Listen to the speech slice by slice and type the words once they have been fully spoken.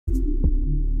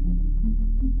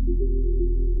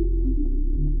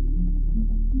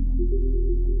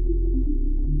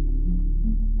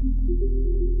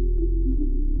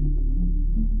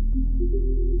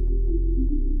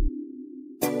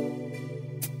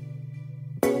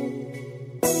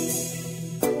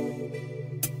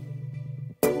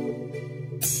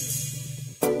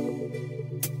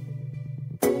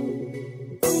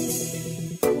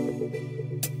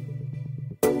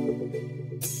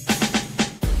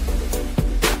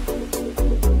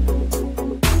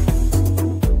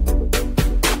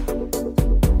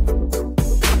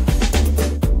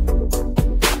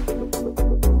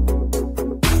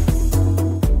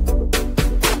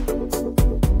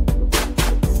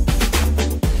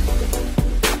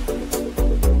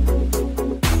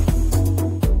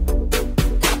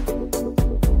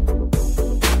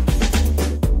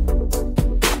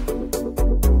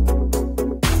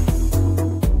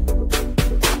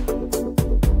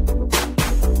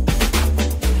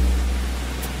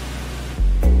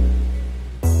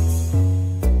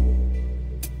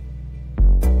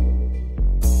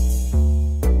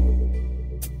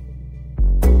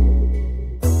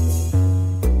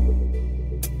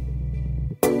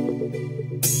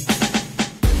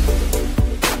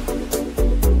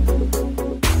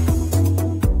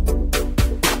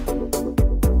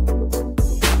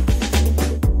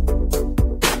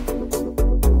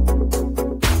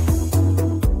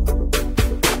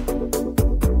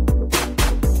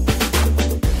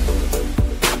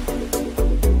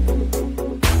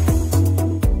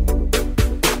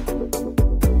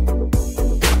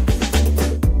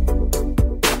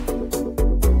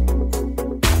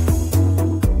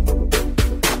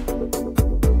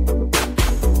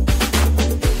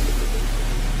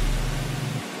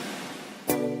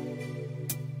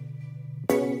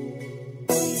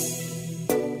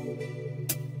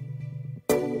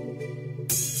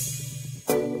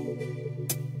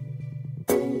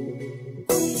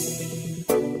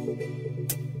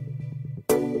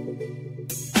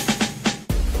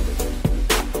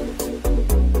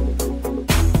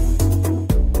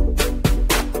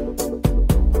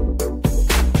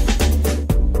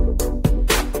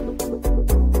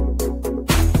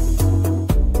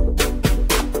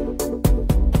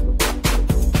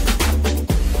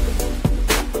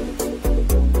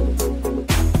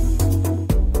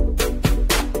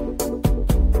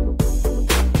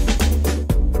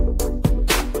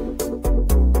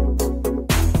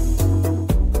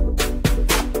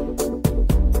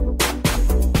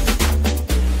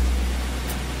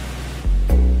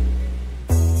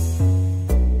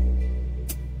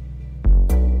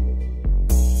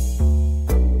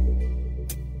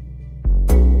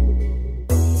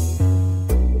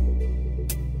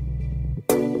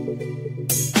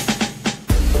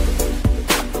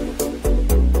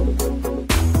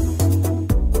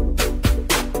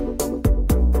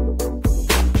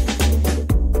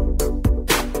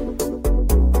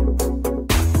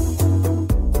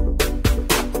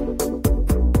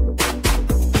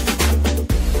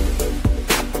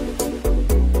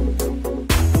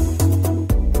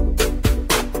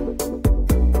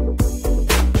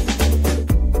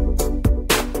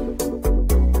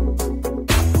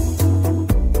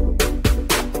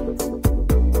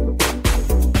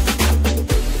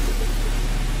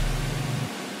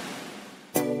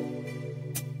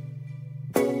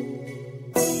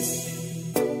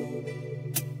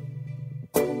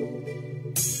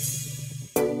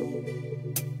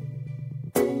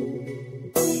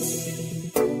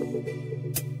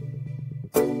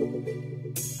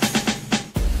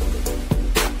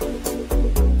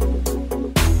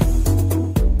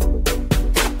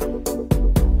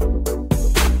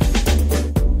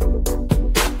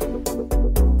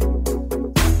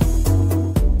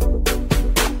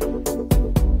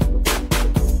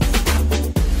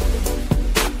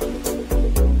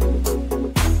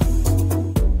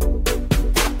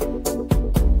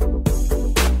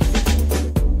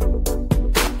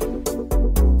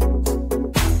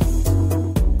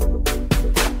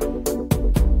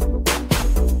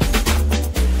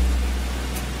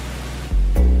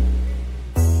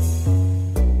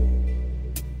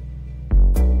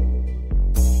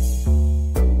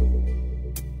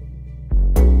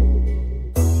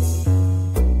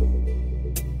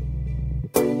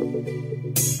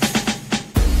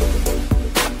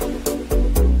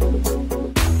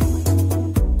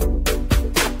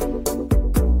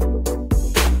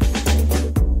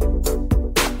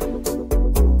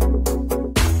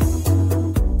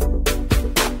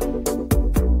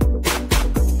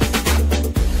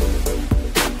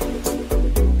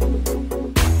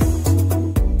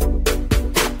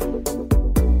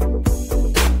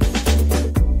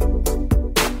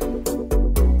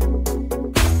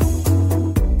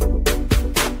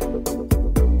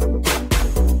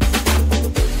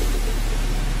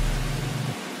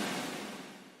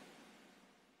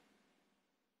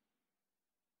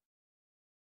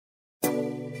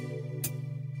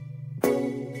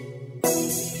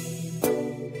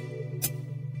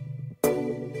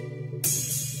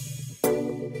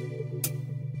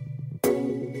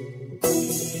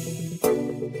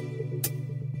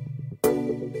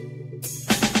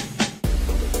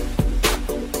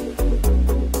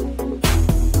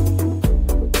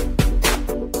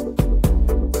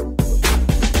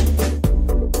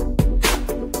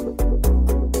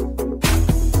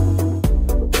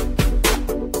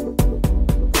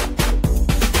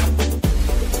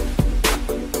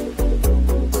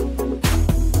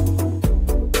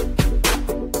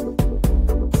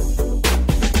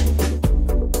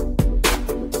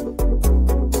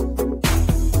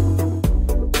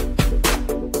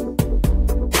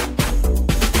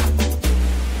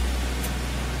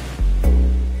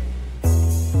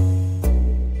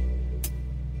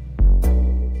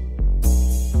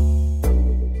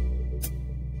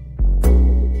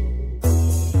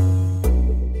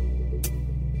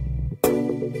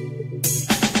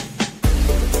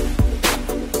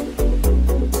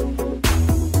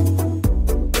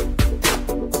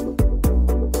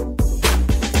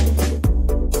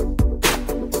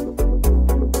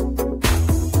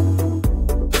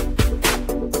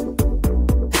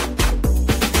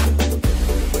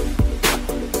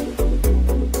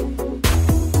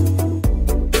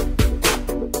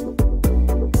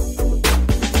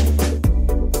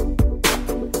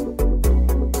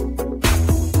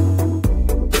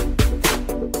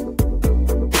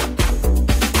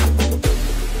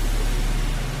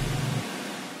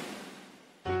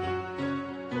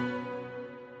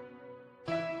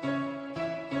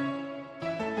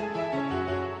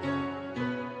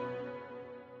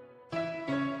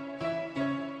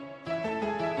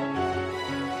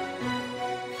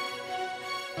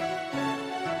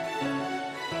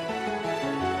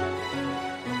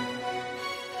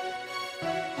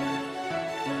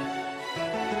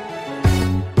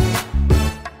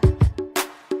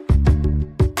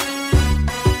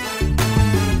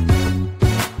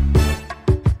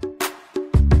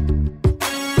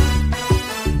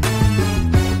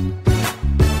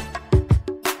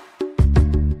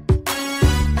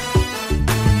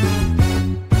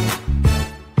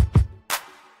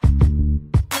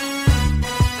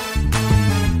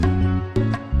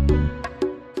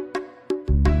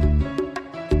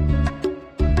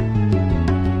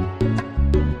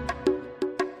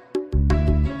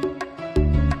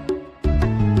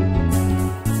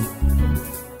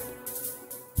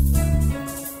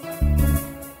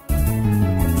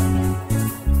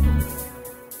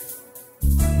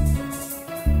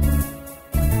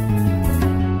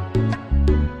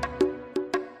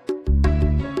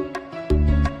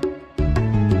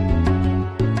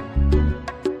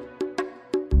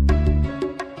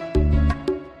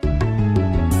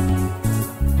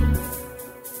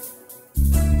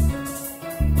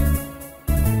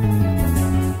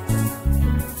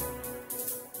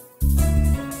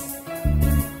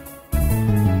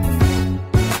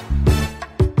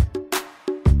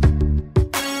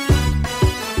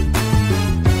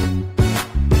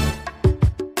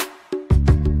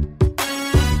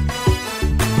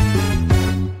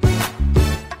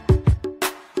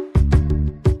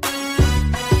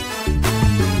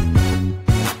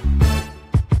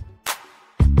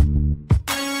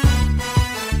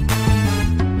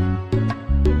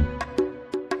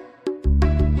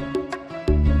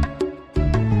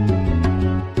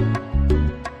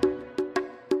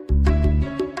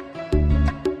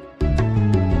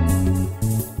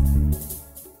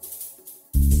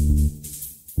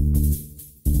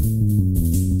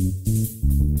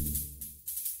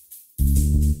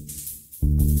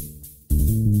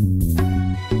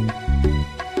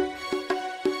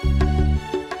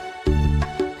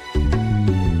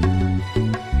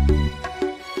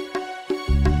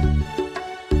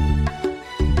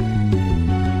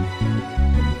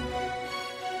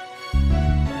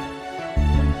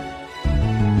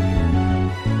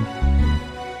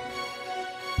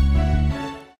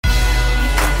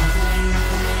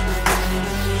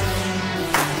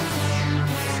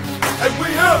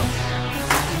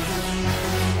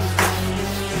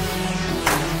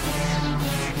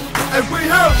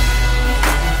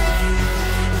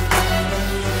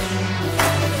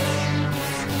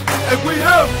And we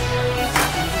have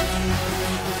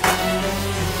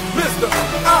Mr.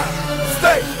 I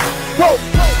Stay. Whoa,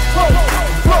 whoa,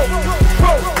 whoa,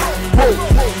 whoa, whoa,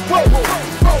 whoa,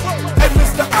 whoa. And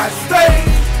Mr. I Stay.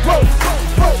 Whoa,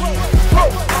 whoa,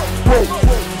 whoa, whoa,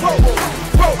 whoa,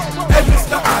 whoa. And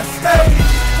Mr. I Stay.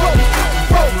 Whoa,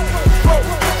 whoa, whoa,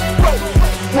 whoa,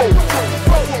 whoa,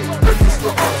 whoa. And Mr.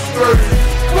 I Stay.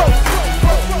 Whoa,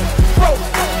 whoa,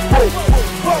 whoa,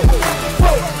 whoa,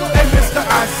 whoa. And Mr.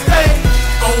 I Stay.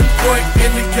 On point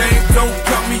in the game, don't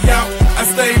count me out. I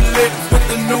stay lit with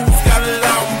the news, got a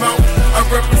loud mouth. I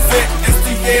represent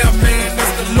SDA, man,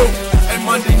 that's the loop. And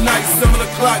Monday night, 7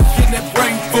 o'clock, getting that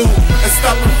brain food. And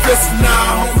stopping fists,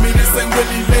 nah, homie, this ain't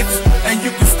Willie Lynch. And you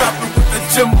can stop it with the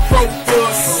Jim Crow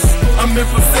push. I'm in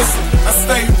position, I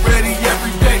stay ready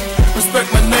every day. Respect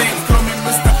my name, call me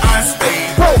Mr. I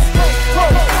Stay. Whoa, whoa,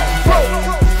 whoa, whoa,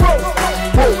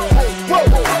 whoa, whoa,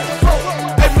 whoa.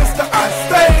 And Mr. I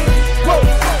Stay. Whoa,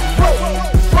 whoa,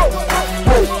 whoa,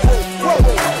 whoa, whoa,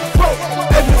 whoa.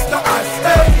 And Mr. I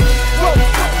Stay. Whoa,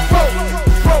 whoa,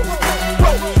 whoa,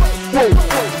 whoa,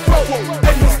 whoa, whoa.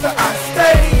 And Mr. I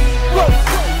Stay. Whoa,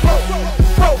 whoa,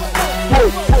 whoa,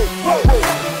 whoa, whoa,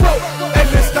 whoa. And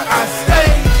Mr. I Stay.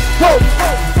 Whoa,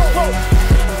 whoa, whoa.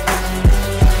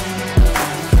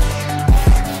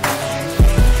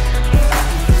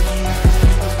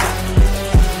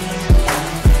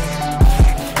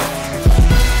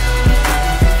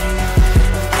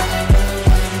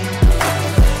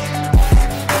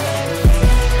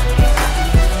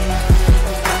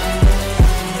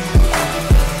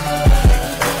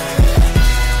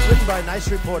 Written by a nice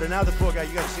reporter. Now the poor guy,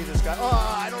 you got to see this guy.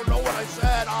 Oh, I don't know what I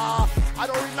said. I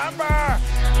don't remember.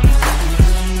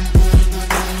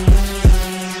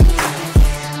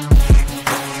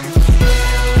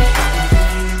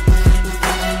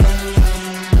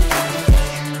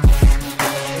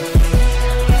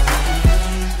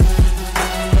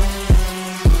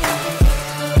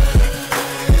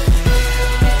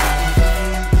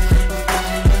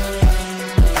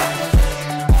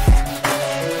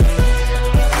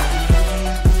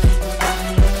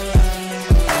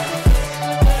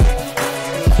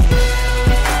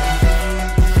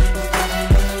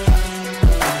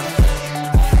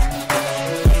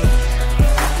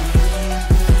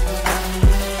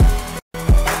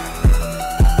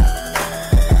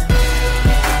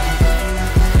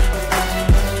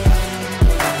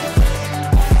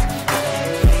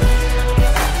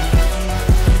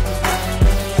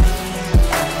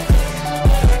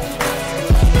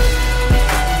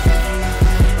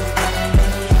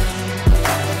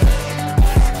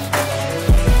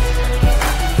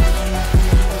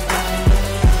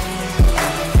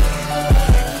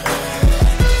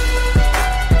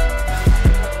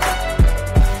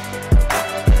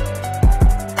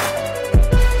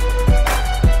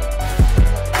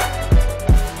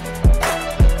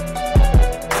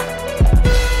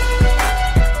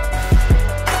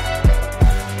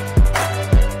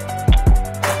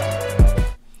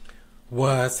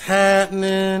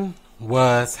 happening?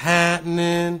 What's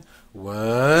happening?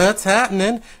 What's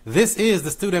happening? This is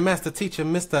the student master teacher,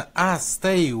 Mr. I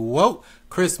Stay Woke,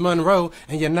 Chris Monroe,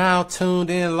 and you're now tuned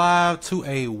in live to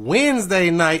a Wednesday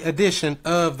night edition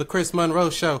of the Chris Monroe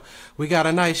Show. We got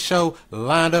a nice show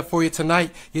lined up for you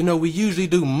tonight. You know, we usually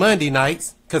do Monday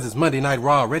nights because it's Monday Night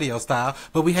Raw radio style,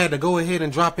 but we had to go ahead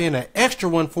and drop in an extra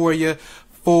one for you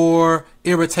for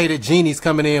Irritated Genies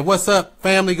coming in. What's up,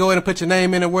 family? Go ahead and put your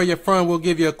name in and where you're from. We'll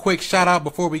give you a quick shout out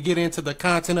before we get into the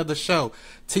content of the show.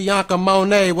 Tianka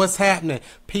Monet, what's happening?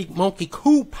 Peak Monkey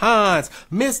Coupons.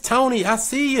 Miss Tony, I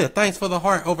see you. Thanks for the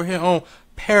heart over here on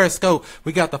Periscope.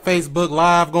 We got the Facebook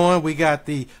Live going. We got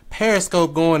the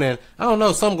Periscope going, and I don't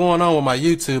know, something going on with my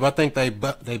YouTube. I think they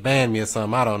banned me or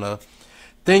something. I don't know.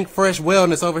 Think Fresh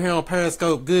Wellness over here on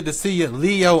Periscope. Good to see you.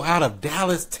 Leo out of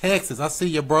Dallas, Texas. I see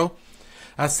you, bro.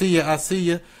 I see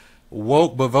you.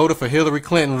 Woke but voted for Hillary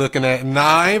Clinton looking at.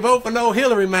 Nah, I ain't vote for no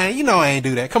Hillary, man. You know I ain't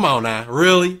do that. Come on now.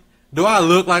 Really? Do I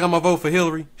look like I'm going to vote for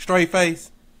Hillary? Straight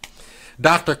face.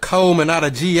 Dr. Coleman out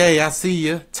of GA, I see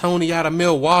you. Tony out of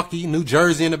Milwaukee, New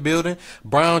Jersey in the building.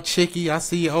 Brown Chickie, I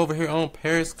see you over here on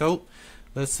Periscope.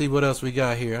 Let's see what else we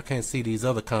got here. I can't see these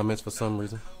other comments for some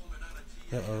reason.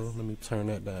 Uh-oh, let me turn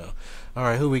that down. All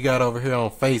right, who we got over here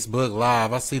on Facebook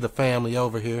Live? I see the family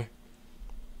over here.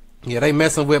 Yeah, they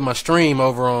messing with my stream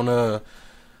over on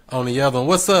the other one.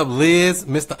 What's up, Liz?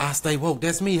 Mr. I Stay Woke.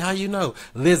 That's me. How you know?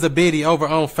 Lizabetty over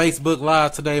on Facebook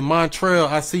Live today. Montreal,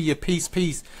 I see you.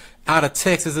 Peace. Out of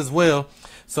Texas as well.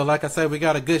 So like I said, we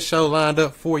got a good show lined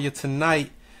up for you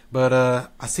tonight. But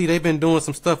I see they've been doing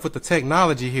some stuff with the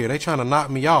technology here. They trying to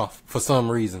knock me off for some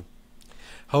reason.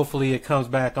 Hopefully it comes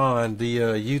back on. The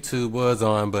YouTube was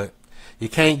on, but you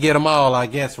can't get them all, I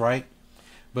guess, right?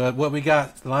 But what we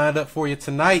got lined up for you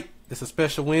tonight, it's a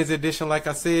special Wednesday edition, like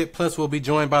I said. Plus, we'll be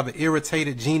joined by the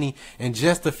Irritated Genie in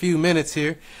just a few minutes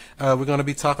here. We're going to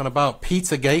be talking about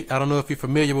Pizzagate. I don't know if you're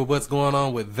familiar with what's going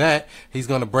on with that. He's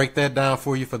going to break that down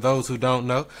for you for those who don't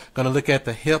know. Going to look at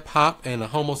the hip-hop and the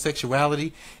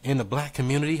homosexuality in the black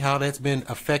community, how that's been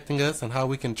affecting us and how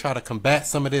we can try to combat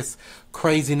some of this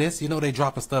craziness. You know, they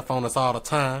dropping stuff on us all the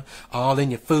time. All in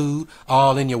your food,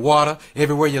 all in your water.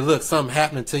 Everywhere you look, something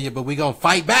happening to you, but we going to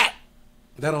fight back.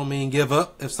 That don't mean give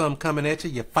up. If something coming at you,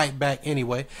 you fight back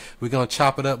anyway. We're going to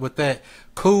chop it up with that.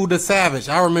 Cool the Savage.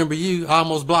 I remember you. I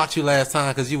almost blocked you last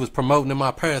time because you was promoting in my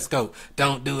Periscope.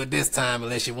 Don't do it this time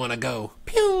unless you want to go.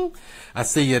 Pew! I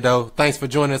see you, though. Thanks for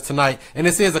joining us tonight. And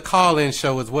this is a call-in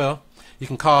show as well. You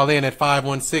can call in at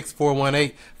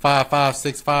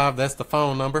 516-418-5565. That's the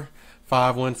phone number.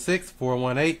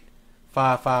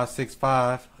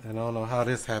 516-418-5565. And I don't know how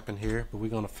this happened here, but we're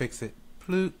going to fix it.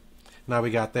 Ploop. Now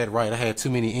we got that right. I had too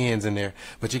many ends in there.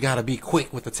 But you got to be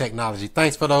quick with the technology.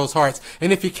 Thanks for those hearts.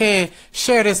 And if you can,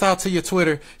 share this out to your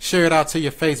Twitter, share it out to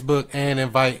your Facebook, and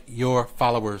invite your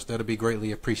followers. That'll be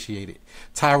greatly appreciated.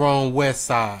 Tyrone West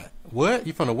Side. What?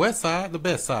 You from the West Side? The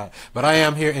best side. But I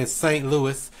am here in St.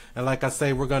 Louis. And like I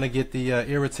say, we're going to get the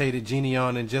Irritated Genie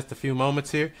on in just a few moments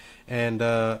here. And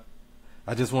I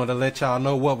just wanted to let y'all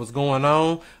know what was going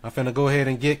on. I'm finna go ahead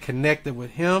and get connected with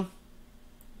him.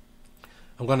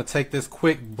 I'm going to take this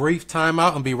quick, brief time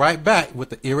out and be right back with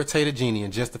the Irritated Genie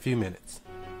in just a few minutes.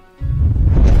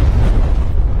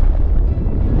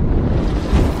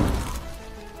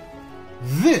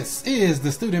 This is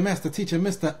the student master teacher,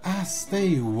 Mr. I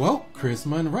Stay Woke, Chris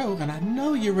Monroe, and I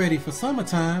know you're ready for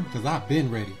summertime because I've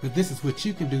been ready. But this is what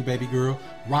you can do, baby girl.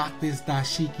 Rock this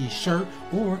dashiki shirt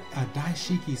or a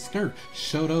dashiki skirt.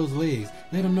 Show those legs.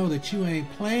 Let them know that you ain't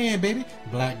playing, baby.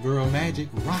 Black girl magic.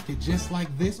 Rock it just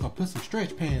like this or put some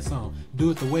stretch pants on. Do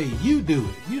it the way you do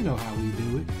it. You know how we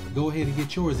do it. Go ahead and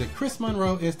get yours at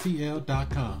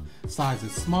chrismonroestl.com.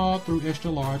 Sizes small through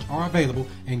extra large are available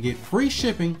and get free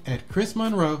shipping at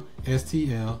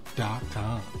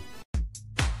chrismonroestl.com.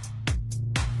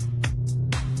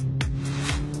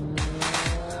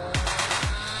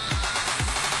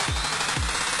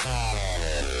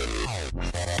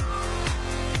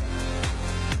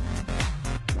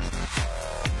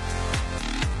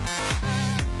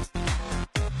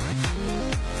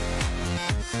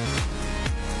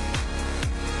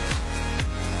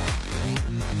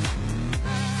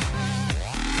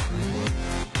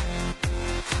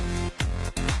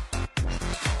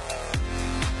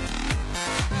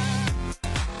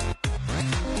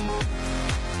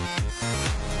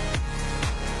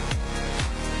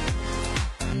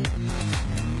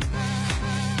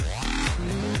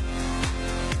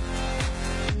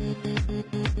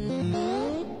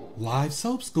 Live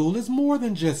Soap School is more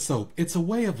than just soap. It's a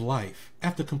way of life.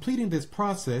 After completing this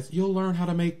process, you'll learn how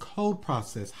to make cold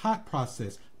process, hot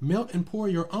process, Melt and pour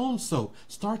your own soap.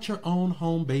 Start your own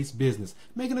home-based business.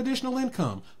 Make an additional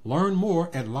income. Learn more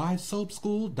at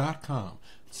livesoapschool.com.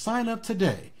 Sign up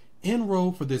today.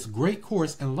 Enroll for this great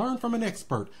course and learn from an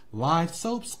expert.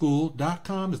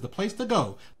 livesoapschool.com is the place to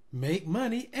go. Make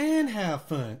money and have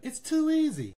fun. It's too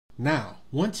easy. Now,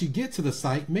 once you get to the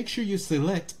site, make sure you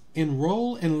select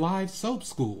Enroll in Live Soap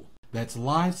School. That's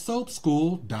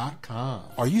livesoapschool.com.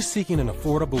 Are you seeking an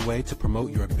affordable way to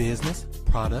promote your business,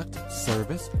 product,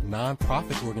 service,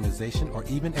 nonprofit organization, or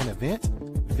even an event?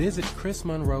 Visit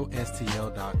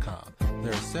chrismonroestl.com.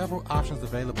 There are several options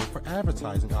available for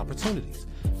advertising opportunities.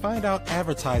 Find out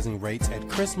advertising rates at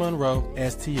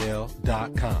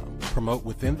chrismonroestl.com. Promote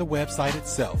within the website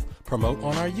itself. Promote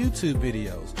on our YouTube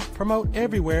videos. Promote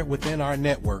everywhere within our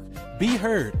network. Be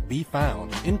heard, be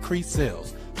found, increase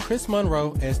sales.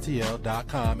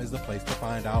 chrismonroestl.com is the place to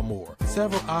find out more.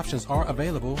 Several options are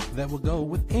available that will go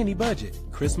with any budget.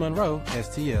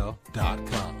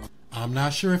 chrismonroestl.com. I'm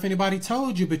not sure if anybody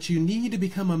told you, but you need to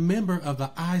become a member of the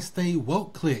I Stay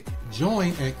Woke clique.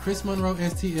 Join at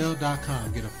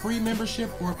chrismonroestl.com. Get a free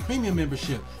membership or a premium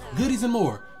membership, goodies and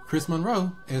more.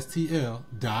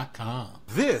 chrismonroestl.com.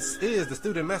 This is the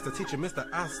student master teacher, Mr.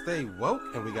 I Stay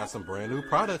Woke, and we got some brand new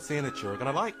products in that you're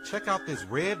gonna like. Check out this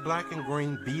red, black, and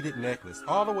green beaded necklace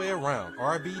all the way around.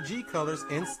 RBG colors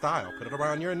in style. Put it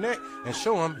around your neck and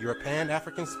show them your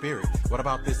Pan-African spirit. What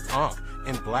about this ankh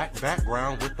in black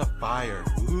background with the fire?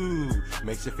 Ooh,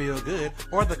 makes you feel good.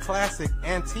 Or the classic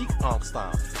antique ankh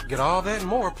style. Get all that and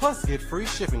more, plus get free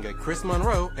shipping at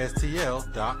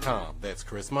chrismonroestl.com. That's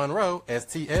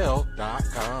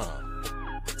chrismonroestl.com.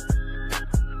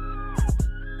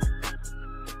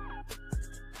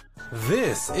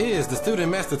 This is the student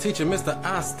master teacher, Mr.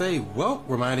 I Stay Woke,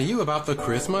 reminding you about the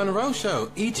Chris Monroe Show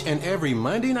each and every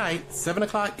Monday night, 7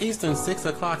 o'clock Eastern, 6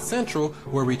 o'clock Central,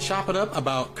 where we chop it up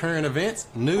about current events,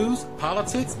 news,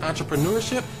 politics,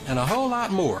 entrepreneurship, and a whole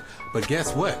lot more. But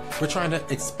guess what? We're trying to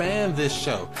expand this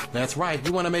show. That's right.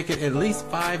 We want to make it at least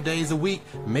 5 days a week,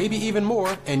 maybe even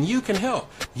more, and you can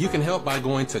help. You can help by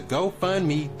going to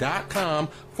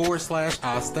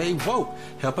GoFundMe.com/I Stay Woke.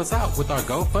 Help us out with our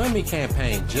GoFundMe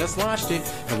campaign. Just launched it,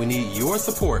 and we need your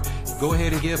support. Go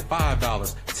ahead and give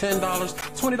 $5, $10,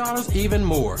 $20, even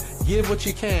more. Give what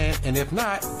you can, and if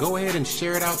not, go ahead and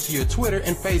share it out to your Twitter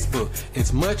and Facebook.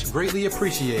 It's much greatly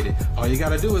appreciated. All you got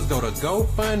to do is go to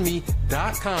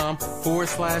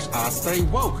GoFundMe.com/I Stay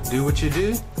Woke. Do what you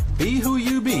do. Be who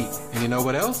you be. And you know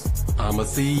what else? I'ma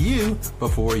see you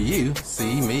before you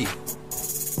see me.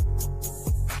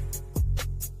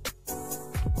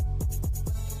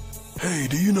 Hey,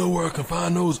 do you know where I can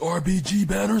find those RBG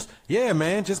banners? Yeah,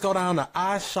 man. Just go down to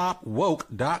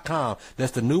iShopWoke.com.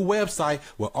 That's the new website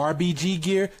with RBG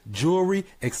gear, jewelry,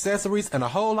 accessories, and a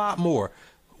whole lot more.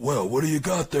 Well, what do you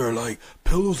got there? Like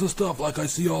pillows and stuff like I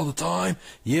see all the time?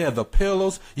 Yeah, the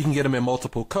pillows. You can get them in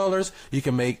multiple colors. You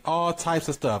can make all types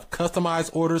of stuff.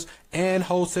 Customized orders and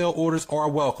wholesale orders are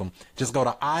welcome. Just go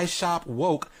to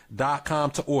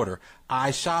iShopWoke.com to order.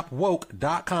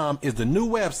 iShopWoke.com is the new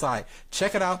website.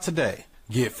 Check it out today.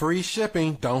 Get free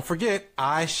shipping. Don't forget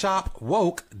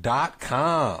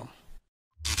iShopWoke.com.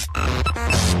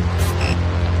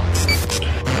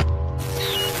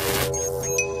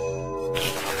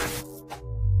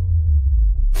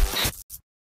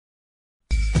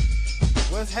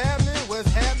 What's happening?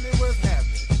 What's happening? What's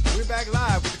happening? We're back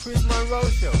live with the Chris Monroe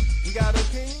Show. You got an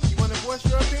opinion? You want to voice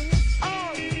your opinion?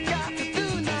 All you got to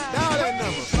do now. Dial that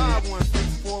number,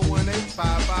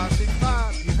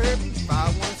 516-418-5565. You heard me?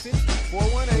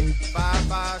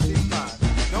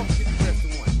 516-418-5565. Don't forget to press the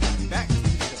one. Back to the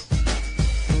show.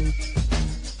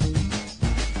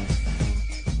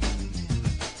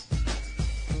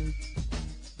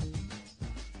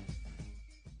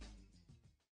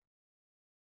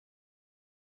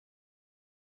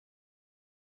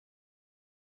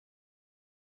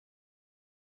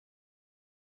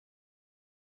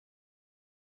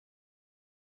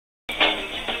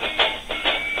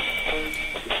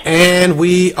 And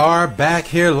we are back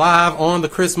here live on the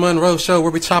Chris Monroe Show,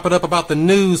 where we chop it up about the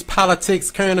news,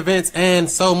 politics, current events, and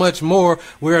so much more.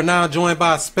 We are now joined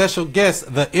by a special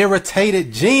guest, the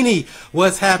Irritated Genie.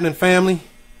 What's happening, family?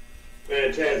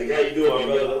 Fantastic. How you doing,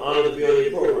 brother? Honored to be on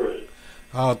your program.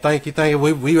 Oh, thank you, thank you.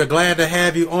 We are glad to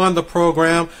have you on the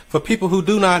program. For people who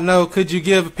do not know, could you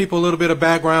give people a little bit of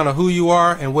background of who you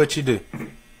are and what you do?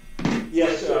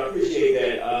 Yes, sir. I appreciate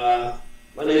that.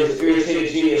 My name is Irritated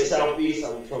Genie of Southeast.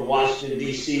 I'm from Washington,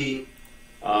 D.C.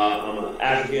 I'm an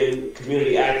African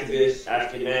community activist,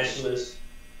 African nationalist,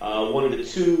 one of the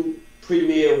two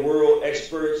premier world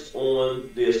experts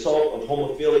on the assault of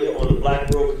homophilia on the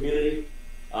black world community.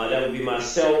 That would be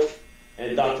myself and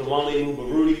and Dr. Wale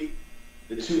Mubarudi,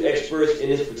 the two experts in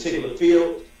this particular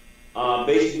field.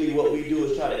 Basically, what we do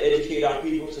is try to educate our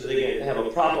people so they can have a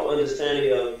proper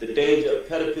understanding of the danger of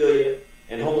pedophilia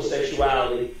and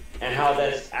homosexuality and how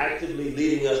that's actively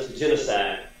leading us to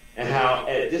genocide, and how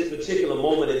at this particular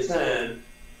moment in time,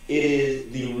 it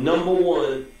is the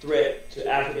 #1 threat to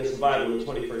African survival in the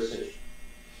 21st century.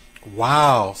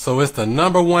 Wow. So it's the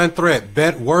 #1 threat.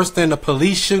 Bet worse than the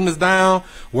police shooting us down,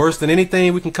 worse than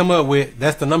anything we can come up with.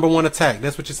 That's the #1 attack.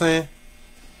 That's what you're saying?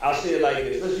 I'll say it like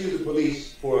this. Let's use the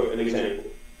police for an example.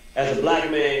 As a black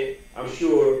man, I'm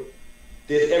sure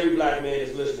there's every black man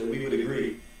that's listening, we would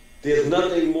agree. There's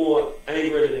nothing more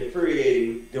angering and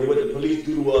infuriating than what the police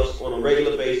do to us on a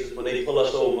regular basis when they pull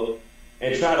us over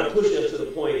and try to push us to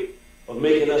the point of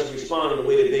making us respond in a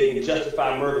way that they can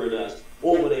justify murdering us,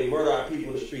 or when they murder our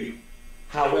people in the street.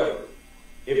 However,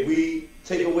 if we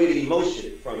take away the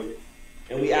emotion from it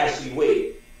and we actually weigh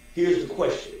it, here's the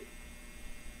question.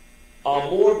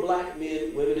 Are more black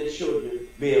men, women, and children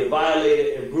being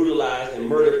violated and brutalized and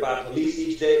murdered by police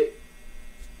each day?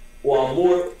 Or are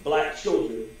more black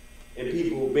children and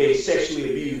people being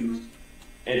sexually abused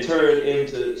and turned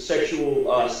into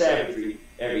sexual savagery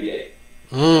every day?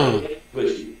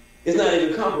 It's not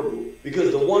even comparable,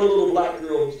 because the one little black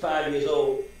girl who's 5 years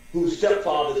old, whose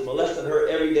stepfather is molesting her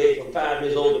every day from 5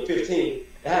 years old to 15,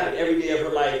 that happened every day of her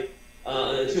life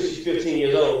until she's 15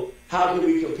 years old. How can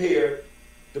we compare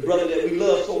the brother that we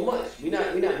love so much? We're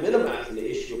not minimizing the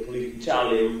issue of police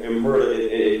brutality and murder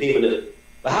and demonism.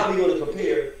 But how are we going to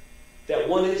compare that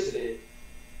one incident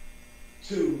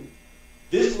to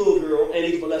this little girl and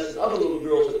he's molesting other little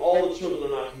girls and all the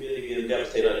children in our community getting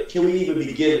devastated? Can we even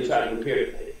begin to try to compare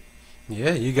it?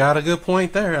 Yeah, you got a good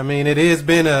point there. I mean, it has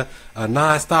been a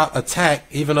nonstop attack,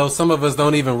 even though some of us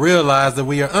don't even realize that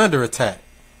we are under attack.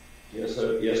 Yes,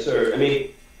 sir. Yes, sir. I mean,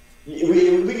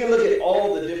 we can look at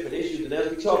all the different issues, and as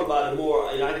we talk about it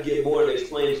more, and I can get more and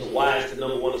explain to why it's the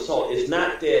 #1 assault. It's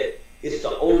not that it's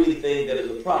the only thing that is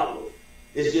a problem.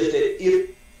 It's just that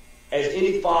if, as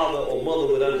any father or mother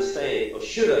would understand, or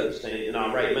should understand in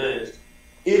our right minds,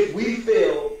 if we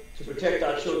fail to protect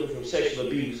our children from sexual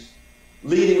abuse,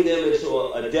 leading them into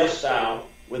a death style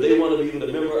where they want to be with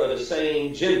a member of the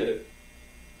same gender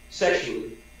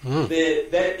sexually, then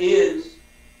that ends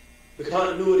the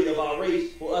continuity of our race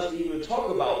for us to even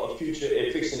talk about a future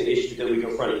and fixing the issues that we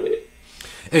confronted with.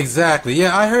 Exactly.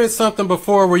 Yeah, I heard something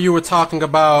before where you were talking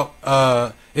about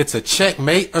it's a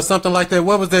checkmate or something like that.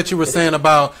 What was that you were saying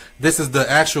about this is the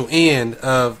actual end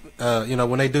of,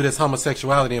 when they do this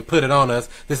homosexuality and put it on us,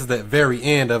 this is the very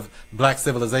end of black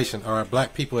civilization, or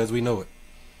black people as we know it?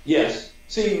 Yes.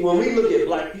 See, when we look at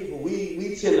black people,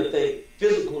 we tend to think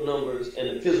physical numbers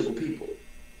and the physical people.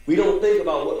 We don't think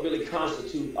about what really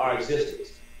constitutes our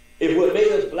existence. If what made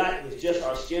us black was just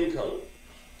our skin color,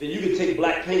 then you could take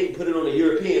black paint and put it on a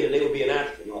European and they would be an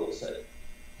African all of a sudden.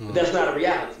 But that's not a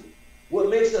reality. What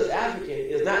makes us African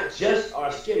is not just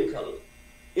our skin color.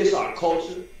 It's our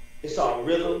culture, it's our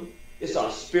rhythm, it's our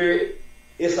spirit,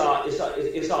 it's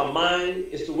our mind,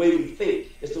 it's the way we think,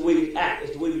 it's the way we act,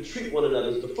 it's the way we treat one another,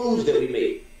 it's the foods that we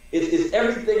make. It's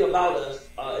everything about us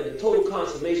and the total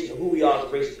consummation of who we are as a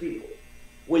race of people.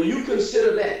 When you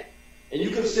consider that, and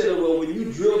you consider, well, when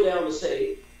you drill down to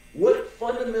say, what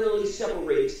fundamentally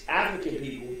separates African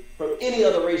people from any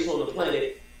other race on the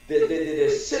planet that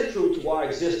is central to our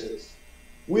existence?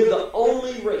 We're the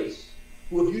only race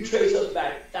who, if you trace us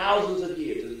back thousands of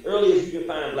years, as early as you can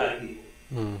find black people,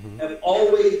 have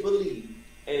always believed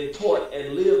and taught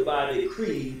and lived by the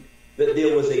creed that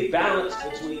there was a balance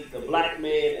between the black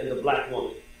man and the black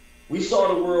woman. We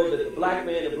saw the world that the black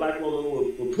man and black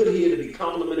woman were put here to be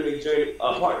complementary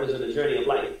partners in the journey of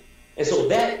life. And so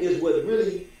that is what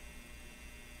really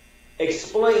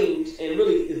explains and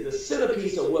really is the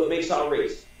centerpiece of what makes our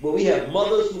race. Where we have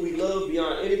mothers who we love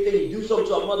beyond anything. You do something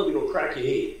to our mother, we're going to crack your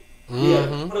head. We have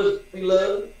mothers we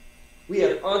love. We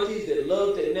have aunties that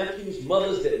love their nephews,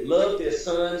 mothers that love their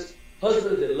sons,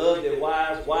 husbands that love their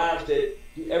wives, wives that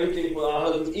do everything for our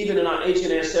husbands. Even in our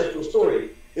ancient ancestral story,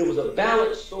 it was a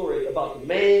balanced story about the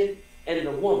man and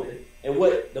the woman and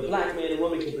what the black man and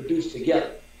woman can produce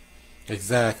together.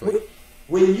 Exactly.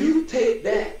 When you take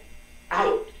that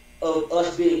out of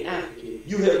us being African,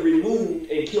 you have removed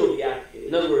and killed the African.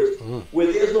 In other words,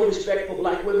 where there's no respect for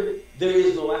black women, there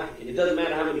is no African. It doesn't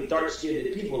matter how many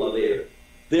dark-skinned people are there,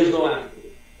 there's no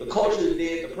African. The culture is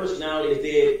dead, the personality is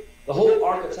dead, the whole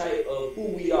archetype of who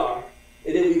we are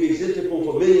and that we've existed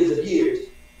for millions of years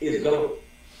is gone.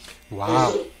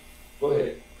 Wow. So, go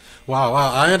ahead. Wow,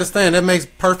 I understand. That makes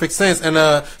perfect sense.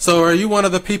 And so are you one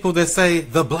of the people that say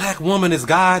the black woman is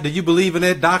God? Do you believe in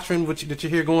that doctrine that you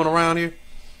hear going around here?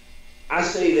 I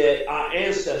say that our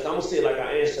ancestors, I'm going to say it like our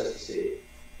ancestors said,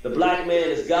 the black man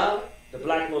is God, the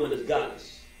black woman is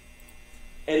goddess.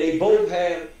 And they both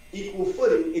have equal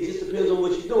footing. It just depends on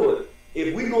what you're doing.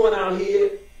 If we going out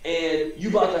here and you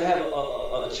about to have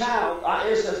a child, our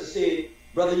ancestors said,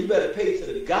 brother, you better pay to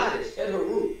the goddess at her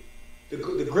root, the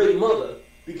great mother,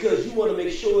 because you want to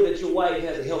make sure that your wife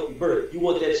has a healthy birth. You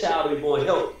want that child to be born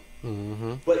healthy.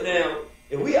 Mm-hmm. But now,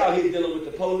 if we out here dealing with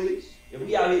the police, if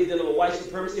we out here dealing with white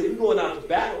supremacy, if we going out to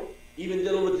battle, even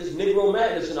dealing with this Negro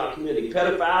madness in our community,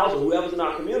 pedophiles or whoever's in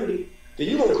our community, then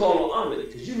you're going to call on Amen,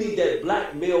 because you need that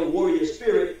black male warrior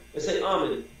spirit and say,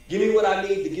 Amen, give me what I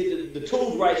need to get the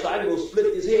tools right so I can go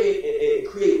split this head and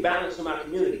create balance in my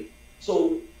community.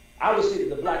 So I would say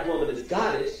that the black woman is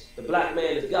goddess, the black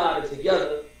man is God, and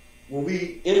together, when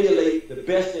we emulate the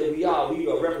best that we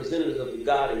are representatives of the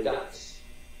God and goddess.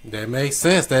 That makes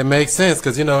sense. That makes sense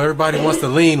because, you know, everybody wants to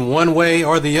lean one way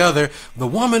or the other. The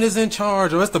woman is in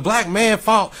charge or it's the black man's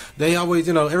fault. They always,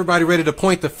 you know, everybody ready to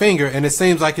point the finger, and it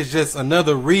seems like it's just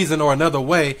another reason or another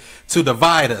way to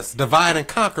divide us. Divide and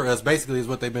conquer us, basically, is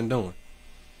what they've been doing.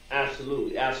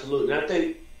 Absolutely, absolutely. And I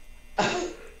think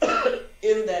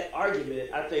in that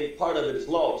argument, I think part of it is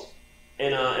lost.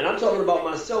 And I'm talking about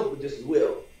myself with this as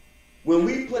well. When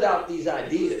we put out these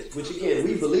ideas, which again,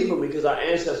 we believe them because our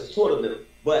ancestors taught them,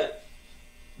 but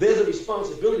there's a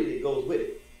responsibility that goes with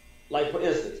it. Like, for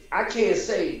instance, I can't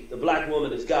say the black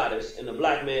woman is goddess and the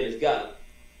black man is God,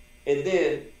 and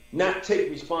then not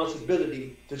take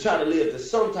responsibility to try to live to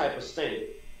some type of standard.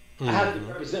 Mm-hmm. I have to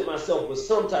represent myself with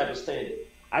some type of standard.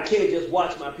 I can't just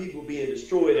watch my people being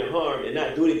destroyed and harmed and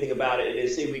not do anything about it and then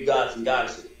say we gods and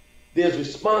goddesses. There's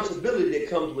responsibility that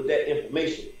comes with that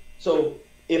information. So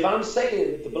if I'm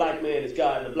saying that the black man is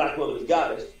God and the black woman is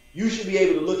goddess, you should be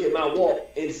able to look at my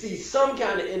walk and see some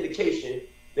kind of indication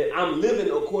that I'm living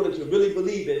according to really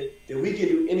believing that we can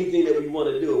do anything that we want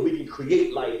to do, and we can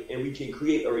create life and we can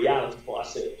create a reality for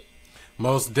ourselves.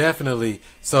 Most definitely.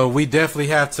 So we definitely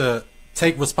have to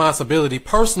take responsibility,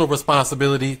 personal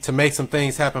responsibility, to make some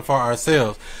things happen for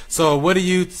ourselves. So what do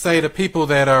you say to people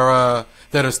that are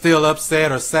still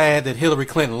upset or sad that Hillary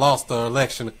Clinton lost the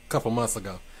election a couple months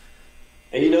ago?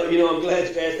 And you know, I'm glad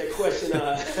you asked that question.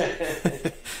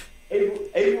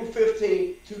 April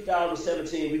 15,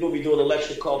 2017, we're going to be doing a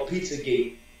lecture called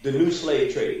Pizzagate, the new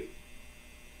slave trade.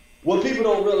 What people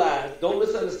don't realize, don't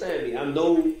misunderstand me, I'm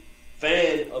no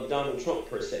fan of Donald Trump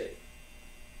per se.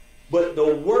 But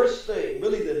the worst thing,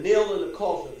 really the nail in the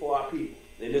coffin for our people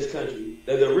in this country,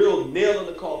 the real nail in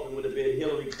the coffin would have been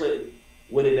Hillary Clinton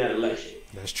winning that election.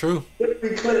 That's true.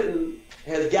 Hillary Clinton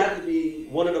has got to be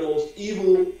one of the most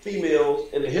evil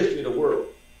females in the history of the world.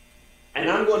 And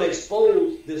I'm going to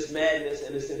expose this madness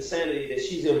and this insanity that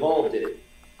she's involved in.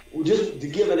 Just to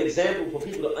give an example for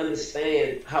people to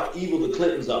understand how evil the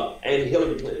Clintons are and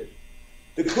Hillary Clinton.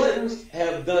 The Clintons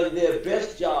have done their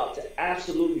best job to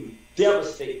absolutely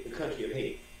devastate the country of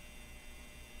Haiti.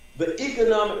 The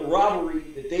economic robbery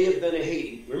that they have done in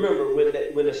Haiti, remember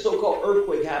when the so-called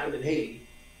earthquake happened in Haiti,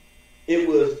 it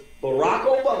was Barack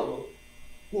Obama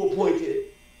who appointed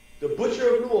the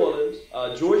butcher of New Orleans,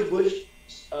 George Bush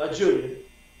Jr.,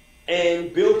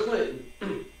 and Bill Clinton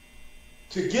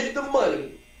to get the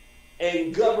money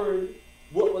and govern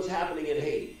what was happening in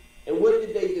Haiti. And what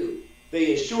did they do?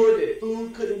 They ensured that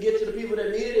food couldn't get to the people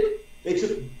that needed it. They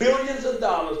took billions of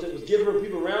dollars that was given to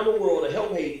people around the world to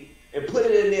help Haiti and put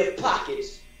it in their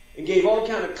pockets and gave all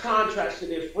kind of contracts to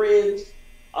their friends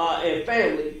and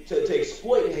family to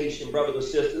exploit Haitian brothers and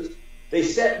sisters. They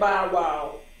sat by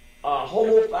while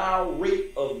homophile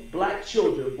rape of black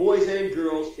children, boys and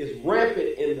girls, is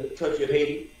rampant in the country of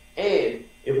Haiti. And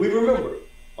if we remember,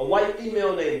 a white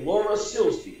female named Laura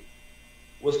Silsby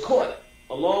was caught,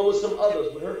 along with some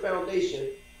others with her foundation,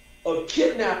 of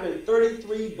kidnapping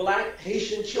 33 black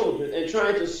Haitian children and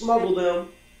trying to smuggle them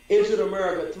into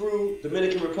America through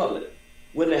Dominican Republic.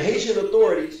 When the Haitian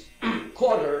authorities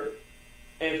caught her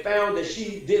and found that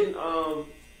she didn't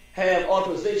have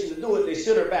authorization to do it, they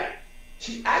sent her back.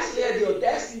 She actually had the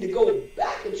audacity to go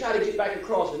back and try to get back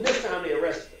across, and this time they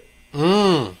arrested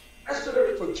her. Arrested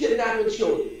her for kidnapping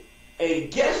children.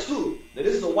 And guess who? Now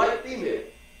this is a white female.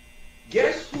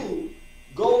 Guess who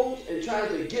goes and tries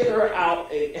to get her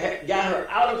out and got her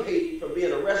out of Haiti from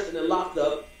being arrested and locked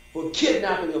up for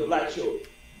kidnapping of black children?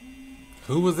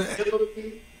 Who was that?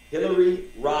 Hillary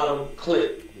Rodham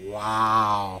Clinton.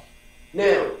 Wow.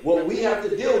 Now, what we have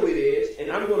to deal with is,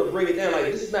 and I'm going to bring it down,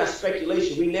 like this is not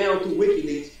speculation. We now, through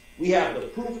WikiLeaks, we have the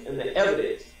proof and the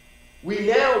evidence. We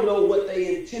now know what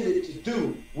they intended to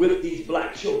do with these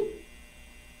black children.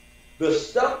 The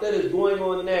stuff that is going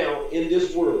on now in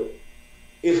this world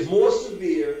is more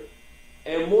severe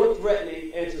and more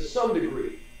threatening, and to some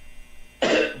degree,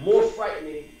 more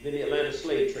frightening than the Atlanta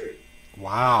slave trade.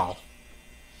 Wow.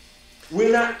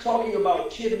 We're not talking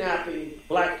about kidnapping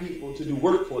black people to do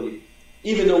work for you,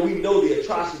 even though we know the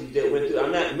atrocities that went through.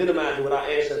 I'm not minimizing what our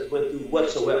ancestors went through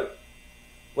whatsoever.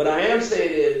 What I am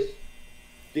saying is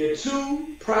there are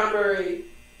two primary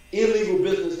illegal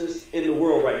businesses in the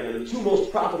world right now, the two most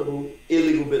profitable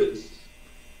illegal businesses.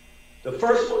 The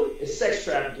first one is sex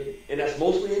trafficking, and that's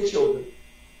mostly in children.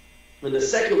 And the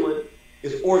second one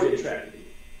is organ trafficking.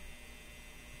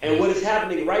 And what is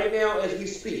happening right now as we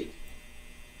speak,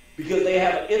 because they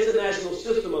have an international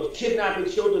system of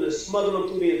kidnapping children and smuggling them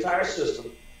through the entire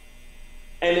system,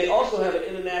 and they also have an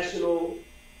international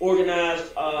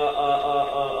organized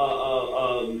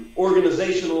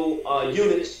organizational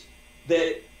units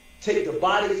that take the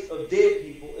bodies of dead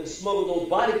people and smuggle those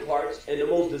body parts, and the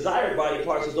most desired body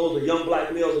parts of those are young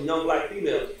black males and young black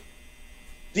females.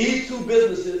 These two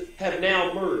businesses have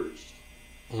now merged.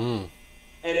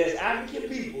 And as African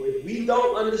people, if we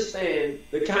don't understand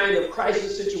the kind of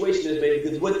crisis situation this may,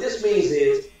 because what this means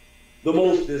is the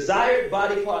most desired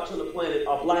body parts on the planet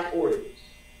are black organs.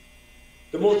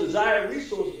 The most desired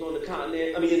resources on the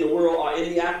continent, in the world, are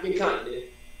in the African continent.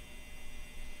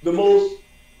 The most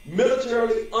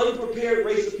militarily unprepared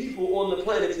race of people on the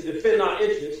planet to defend our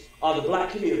interests are the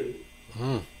black community.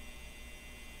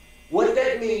 What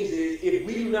that means is if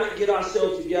we do not get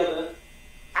ourselves together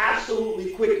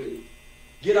absolutely quickly,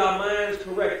 get our minds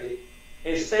corrected,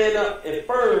 and stand up and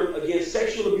firm against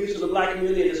sexual abuse of the black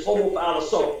community and this homophile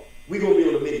assault, we're going to be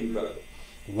on the menu, brother.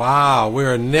 Wow,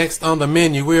 we're next on the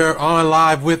menu. We're on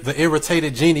live with the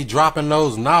Irritated Genie, dropping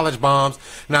those knowledge bombs.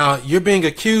 Now, you're being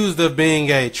accused of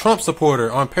being a Trump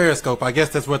supporter on Periscope. I guess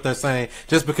that's what they're saying.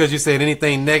 Just because you said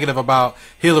anything negative about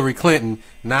Hillary Clinton,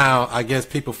 now I guess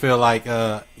people feel like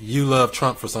you love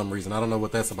Trump for some reason. I don't know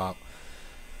what that's about.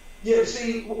 Yeah,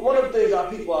 see, one of the things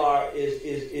our people are is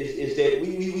that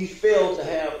we fail to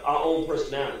have our own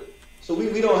personality. So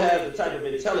we don't have the type of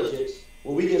intelligence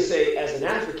where we can say, as an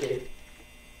African,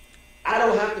 I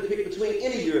don't have to pick between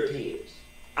any Europeans.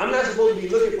 I'm not supposed to be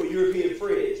looking for European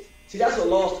friends. See, that's a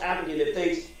lost African that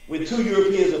thinks when two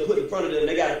Europeans are put in front of them,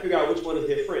 they got to figure out which one is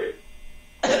their friend.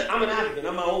 I'm an African.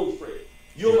 I'm my own friend.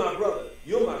 You're my brother.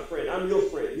 You're my friend. I'm your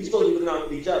friend. We're supposed to be looking out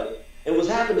for each other. And what's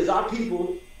happened is our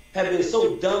people have been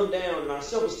so dumbed down and our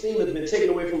self-esteem has been taken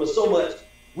away from us so much,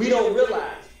 we don't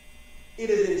realize it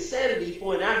is insanity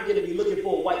for an African to be looking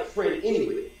for a white friend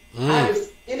anyway.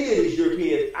 Any of these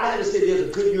Europeans, I haven't said there's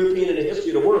a good European in the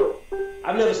history of the world.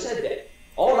 I've never said that.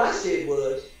 All I said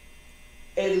was,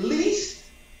 at least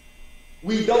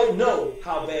we don't know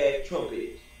how bad Trump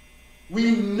is.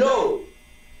 We know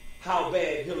how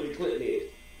bad Hillary Clinton is.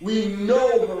 We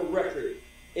know her record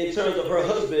in terms of her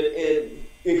husband and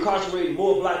incarcerating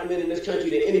more black men in this country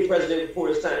than any president before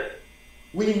his time.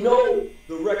 We know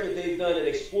the record they've done in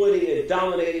exploiting and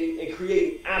dominating and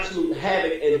creating absolute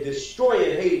havoc and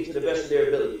destroying Haiti to the best of their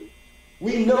ability.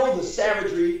 We know the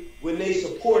savagery when they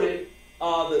supported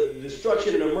the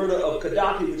destruction and the murder of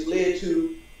Gaddafi, which led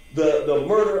to the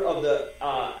murder of the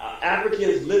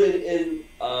Africans living in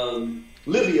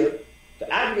Libya,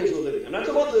 the Africans who were living. I'm not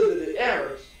talking about the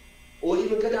Arabs or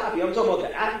even Gaddafi. I'm talking about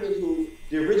the Africans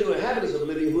the original inhabitants of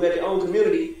Libya who had their own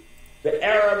community. The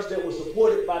Arabs that were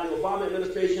supported by the Obama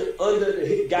administration under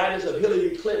the guidance of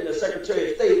Hillary Clinton as Secretary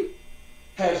of State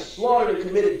have slaughtered and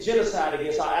committed genocide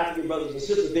against our African brothers and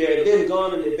sisters there and then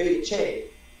gone and invaded Chad.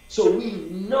 So we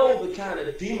know the kind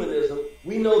of demonism,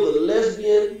 we know the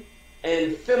lesbian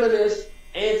and feminist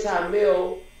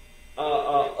anti-male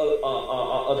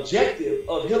objective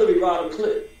of Hillary Rodham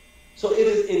Clinton. So it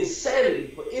is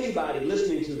insanity for anybody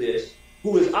listening to this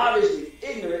who is obviously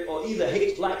ignorant or either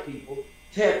hates black people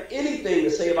to have anything to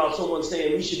say about someone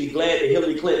saying we should be glad that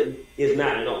Hillary Clinton is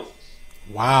not in office.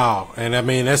 Wow. And I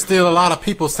mean, there's still a lot of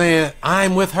people saying,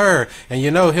 I'm with her. And you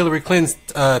know, Hillary Clinton's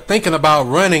thinking about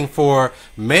running for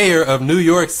mayor of New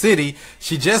York City.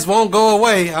 She just won't go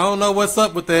away. I don't know what's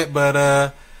up with that, but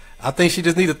I think she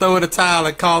just need to throw in a towel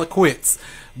and call it quits.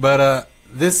 But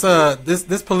this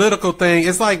political thing,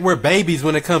 it's like we're babies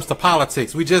when it comes to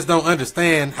politics. We just don't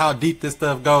understand how deep this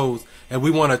stuff goes. And we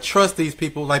want to trust these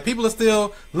people. Like, people are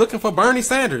still looking for Bernie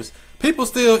Sanders. People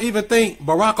still even think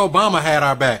Barack Obama had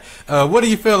our back. What do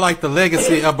you feel like the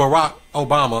legacy of Barack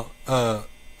Obama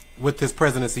with his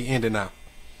presidency ending now?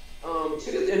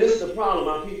 See, and this is the problem.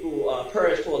 Our people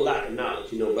perish for a lack of knowledge,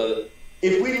 brother.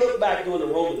 If we look back during the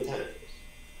Roman times,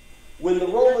 when the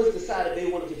Romans decided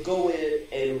they wanted to go in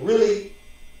and really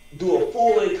do a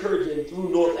full incursion through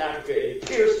North Africa and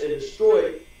pierce and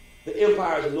destroy the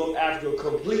empires of North Africa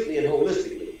completely and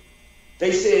holistically,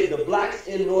 they said the blacks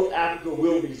in North Africa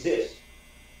will resist.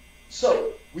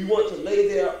 So we want to lay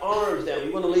their arms down.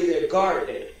 We want to lay their guard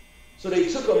down. So they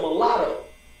took a mulatto,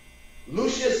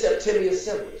 Lucius Septimius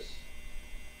Severus,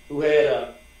 who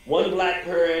had one black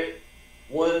parent,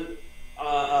 one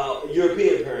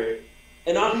European parent.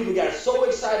 And our people got so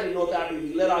excited in North Africa,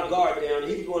 we let our guard down.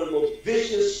 He was one of the most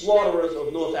vicious slaughterers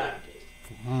of North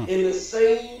Africans. In the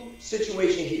same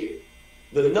situation here,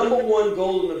 the number one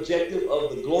goal and objective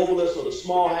of the globalists or the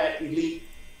small hat elite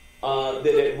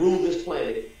that rule this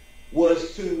planet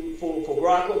was for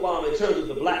Barack Obama, in terms of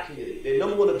the black community, their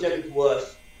number one objective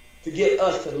was to get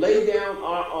us to lay down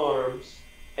our arms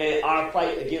and our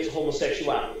fight against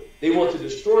homosexuality. They want to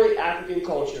destroy African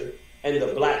culture and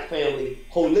the black family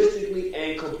holistically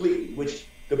and completely, which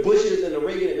the Bushes and the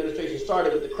Reagan administration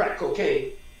started with the crack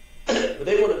cocaine. But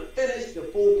they want to finish the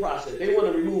full process. They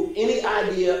want to remove any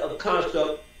idea of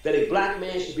construct that a black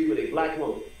man should be with a black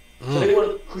woman. So they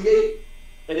want to create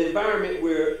an environment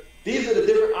where these are the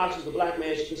different options a black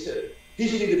man should consider. He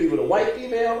should either be with a white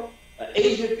female, an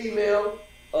Asian female,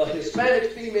 a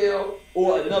Hispanic female,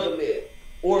 or another male,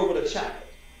 or with a child.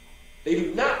 They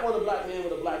do not want a black man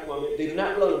with a black woman. They do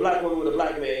not want a black woman with a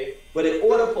black man. But in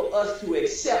order for us to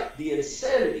accept the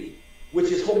insanity,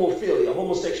 which is homophilia,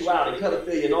 homosexuality,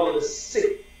 pedophilia, and all of the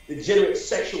sick, degenerate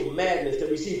sexual madness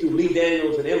that we see through Lee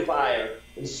Daniels and Empire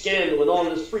and Scandal and all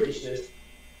of this freakishness,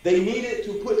 they needed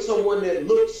to put someone that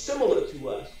looked similar to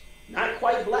us, not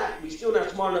quite black. We're still not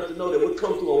smart enough to know that what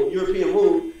comes through a European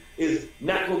womb is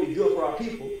not going to be good for our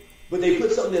people. But they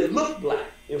put something that looked black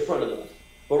in front of us,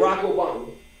 Barack Obama.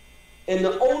 And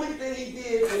the only thing he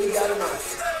did when he got in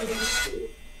office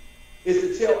is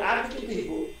to tell African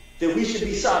people that we should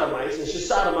be sodomites and should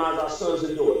sodomize our sons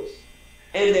and daughters,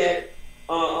 and that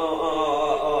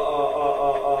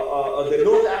that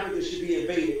North Africa should be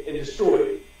invaded and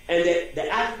destroyed, and that the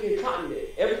African continent,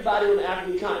 everybody on the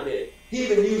African continent, he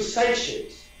even used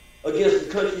sanctions against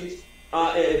the countries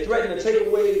and threatened to take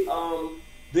away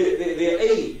their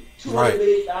aid.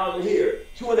 280,000 here,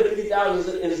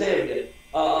 250,000 in Zambia,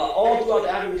 all throughout the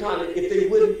African continent, if they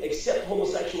wouldn't accept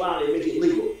homosexuality and make it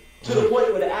legal. To the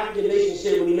point where the African nation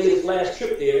said when he made his last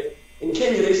trip there, in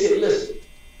Kenya, they said, listen,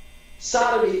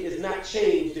 sodomy is not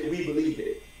changed that we believe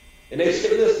it. And they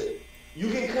said, listen,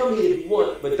 you can come here if you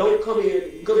want, but don't come here.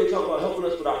 You come here and talk about helping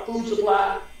us with our food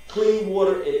supply, clean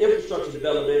water, and infrastructure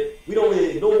development. We don't want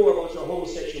to hear no more about your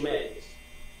homosexual madness.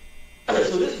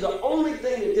 So this is the only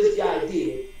thing that this guy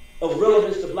did of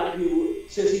relevance to black people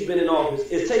since he's been in office,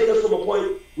 is take us from a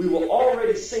point we were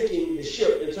already sinking the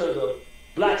ship in terms of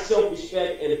black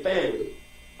self-respect and family.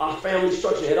 Our family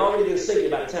structure had already been sinking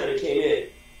by the time he came in.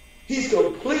 He's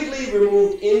completely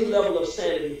removed any level of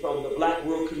sanity from the black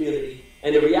world community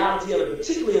and the reality of it,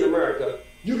 particularly in America.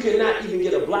 You cannot even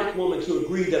get a black woman to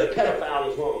agree that a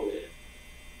pedophile is wrong with it.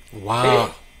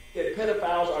 Wow. And that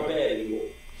pedophiles are bad anymore.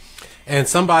 And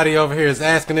somebody over here is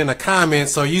asking in the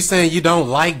comments, so you saying you don't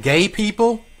like gay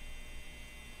people?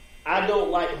 I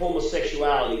don't like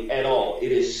homosexuality at all.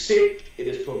 It is sick, it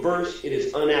is perverse, it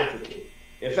is un-African.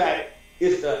 In fact,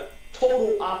 it's the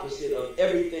total opposite of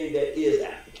everything that is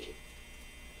African.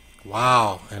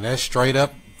 Wow, and that's straight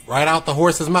up right out the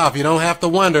horse's mouth. You don't have to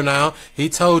wonder now. He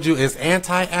told you it's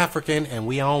anti-African and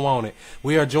we don't want it.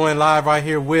 We are joined live right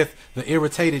here with the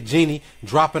Irritated Genie,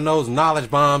 dropping those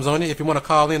knowledge bombs on it. If you want to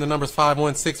call in, the number is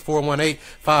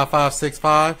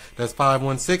 516-418-5565. That's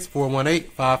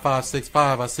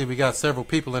 516-418-5565. I see we got several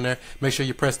people in there. Make sure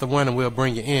you press the 1 and we'll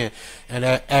bring you in. And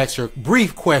ask your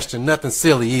brief question. Nothing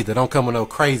silly either. Don't come with no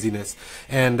craziness.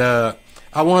 And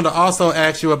I wanted to also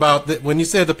ask you about when you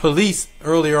said the police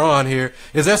earlier on here.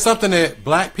 Is there something that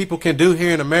black people can do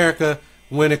here in America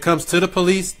when it comes to the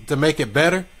police to make it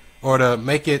better, or to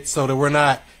make it so that we're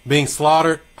not being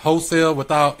slaughtered wholesale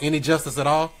without any justice at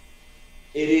all?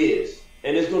 It is.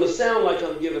 And it's going to sound like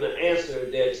I'm giving an answer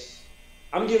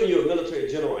I'm giving you a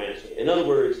military general answer. In other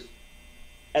words,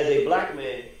 as a black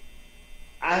man,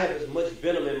 I have as much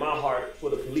venom in my heart for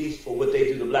the police for what they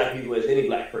do to black people as any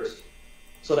black person.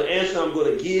 So the answer I'm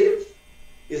going to give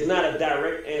is not a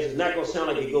direct answer. It's not going to sound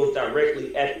like it goes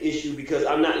directly at the issue, because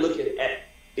I'm not looking at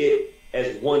it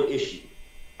as one issue.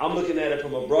 I'm looking at it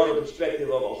from a broader perspective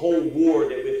of a whole war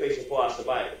that we're facing for our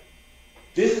survival.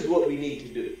 This is what we need to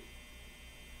do.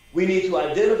 We need to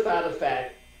identify the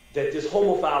fact that this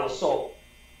homophile assault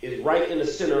is right in the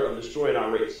center of destroying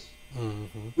our race.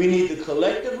 Mm-hmm. We need to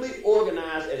collectively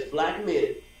organize as black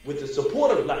men with the support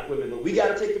of black women, but we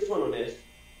got to take the front on this.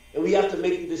 And we have to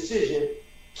make the decision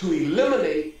to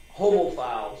eliminate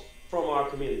homophiles from our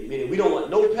community. Meaning we don't want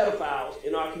no pedophiles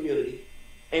in our community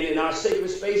and in our sacred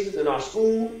spaces, in our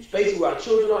school spaces where our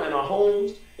children are, in our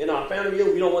homes, in our family,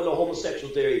 we don't want no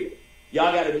homosexuals there either.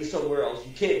 Y'all got to be somewhere else.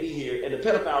 You can't be here, and the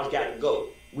pedophiles got to go.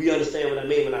 We understand what I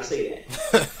mean when I say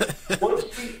that. Once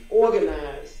we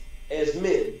organize as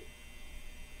men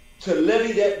to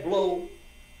levy that blow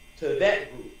to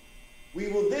that group,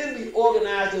 we will then be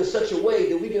organized in such a way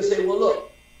that we can say, well,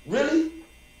 look, really?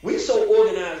 We so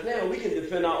organized now, we can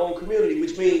defend our own community,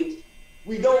 which means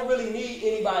we don't really need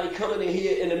anybody coming in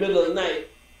here in the middle of the night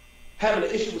having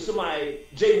an issue with somebody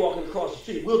jaywalking across the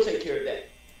street. We'll take care of that.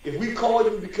 If we call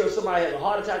you because somebody has a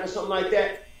heart attack or something like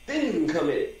that, then you can come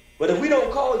in. But if we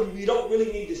don't call you, we don't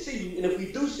really need to see you. And if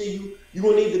we do see you, you're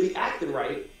going to need to be acting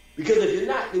right. Because if you're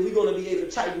not, then we're going to be able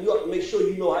to tighten you up and make sure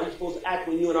you know how you're supposed to act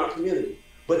when you're in our community.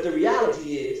 But the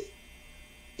reality is,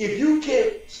 if you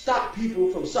can't stop people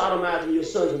from sodomizing your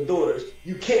sons and daughters,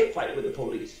 you can't fight with the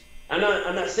police. I'm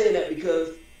not saying that because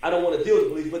I don't want to deal with the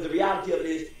police, but the reality of it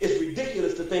is, it's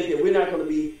ridiculous to think that we're not going to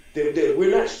be, that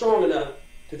we're not strong enough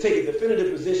to take a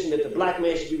definitive position that the black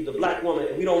man should be with the black woman,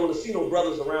 and we don't want to see no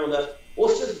brothers around us or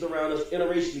sisters around us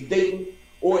interracially dating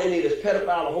or any of this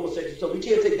pedophile or homosexual stuff. We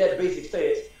can't take that basic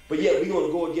stance, but yet we're going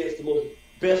to go against the most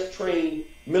best trained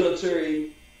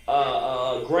military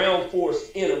ground force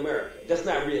in America. That's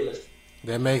not realistic.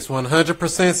 That makes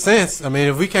 100% sense. I mean,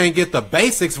 if we can't get the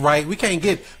basics right, we can't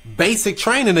get basic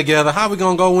training together, how we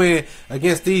going to go in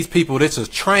against these people that's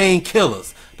just trained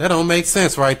killers? That don't make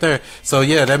sense right there. So,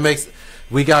 yeah, that makes...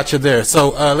 We got you there.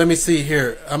 So let me see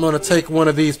here. I'm going to take one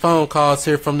of these phone calls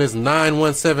here from this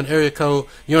 917 area code.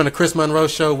 You're on the Chris Monroe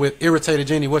Show with Irritated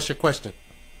Genie. What's your question?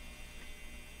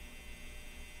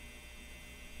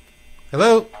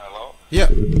 Hello? Hello? Yeah.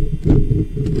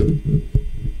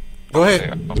 Go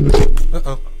ahead.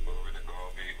 Uh-oh.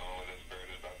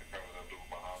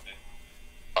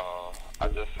 I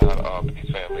just had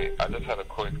peace family. I just had a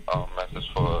quick message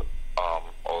for all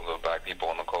the black people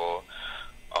on the call.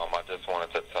 I just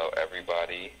wanted to tell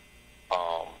everybody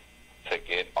to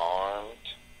get armed,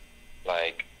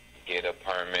 like get a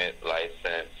permit,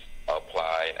 license,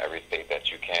 apply in every state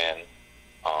that you can.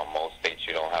 Most states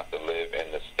you don't have to live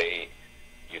in the state.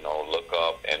 You know, look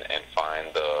up and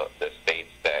find the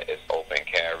states that is open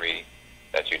carry,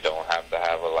 that you don't have to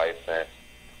have a license.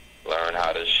 Learn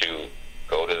how to shoot.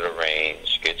 Go to the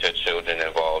range. Get your children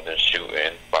involved in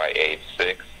shooting by age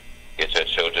 6. Get your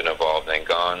children involved in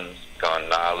guns, gun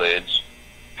knowledge.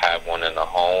 Have one in the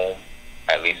home.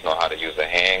 At least know how to use a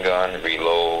handgun,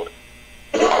 reload,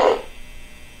 and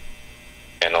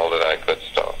all of that good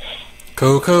stuff.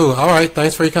 Cool. All right.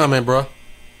 Thanks for your comment, bro.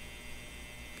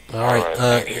 All right.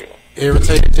 Thank you.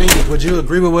 Irritated Genie, would you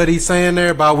agree with what he's saying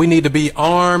there about we need to be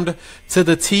armed to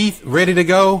the teeth, ready to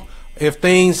go if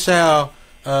things shall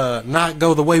not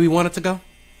go the way we want it to go?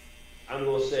 I'm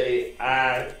going to say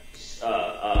I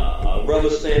rubber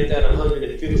stamp that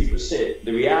 150%.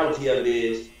 The reality of it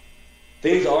is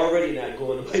things are already not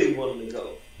going the way we want them to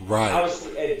go. Right. I would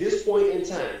say at this point in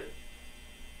time,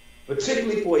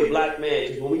 particularly for a black man,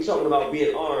 because when we're talking about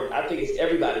being armed, I think it's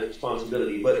everybody's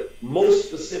responsibility, but most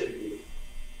specifically,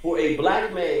 for a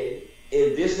black man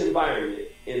in this environment,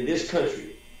 in this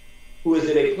country, who is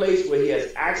in a place where he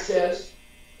has access,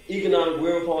 economic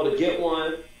wherewithal to get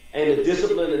one, and the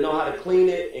discipline to know how to clean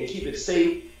it and keep it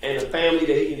safe, and a family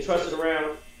that he can trust it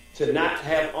around, to not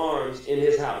have arms in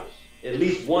his house, at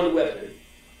least one weapon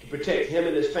to protect him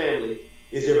and his family,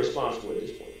 is irresponsible at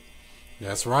this point.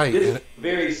 That's right. This is a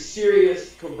very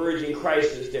serious converging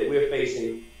crisis that we're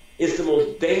facing. It's the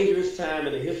most dangerous time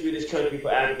in the history of this country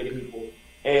for African people,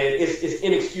 and it's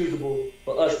inexcusable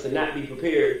for us to not be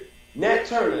prepared. Nat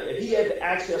Turner, if he had the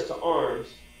access to arms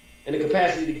and the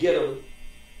capacity to get them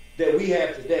that we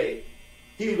have today,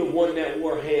 he would have won that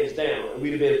war hands down, and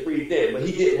we'd have been freed then, but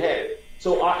he didn't have it.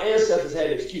 So our ancestors had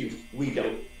an excuse. We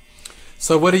don't.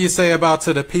 So what do you say about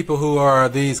to the people who are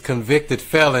these convicted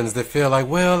felons that feel like,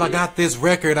 well, I got this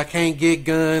record, I can't get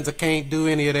guns, I can't do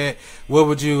any of that? What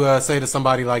would you say to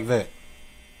somebody like that?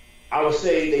 I would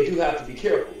say they do have to be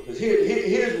careful, because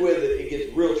here's where it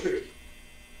gets real tricky.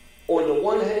 On the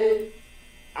one hand,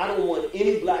 I don't want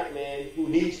any black man who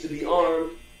needs to be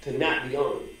armed to not be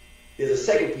armed. There's a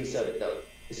second piece of it, though.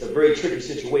 It's a very tricky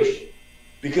situation,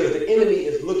 because the enemy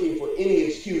is looking for any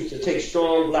excuse to take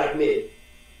strong black men.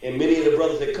 And many of the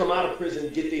brothers that come out of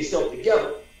prison get themselves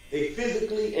together. They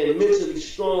physically and mentally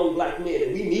strong black men,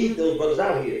 and we need those brothers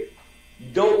out here. You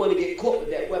don't want to get caught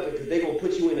with that weapon, because they're going to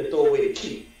put you in and throw away the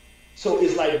key. So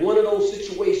it's like one of those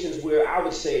situations where I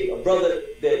would say a brother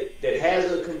that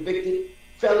has a convicted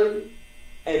felon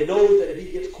and knows that if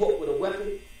he gets caught with a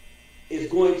weapon is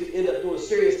going to end up doing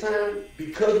serious time,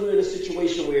 because we're in a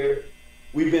situation where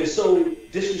we've been so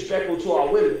disrespectful to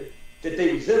our women that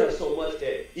they resent us so much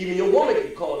that even your woman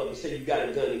can call up and say you got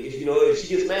a gun. If you know, if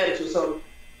she gets mad at you or something,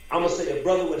 I'm gonna say a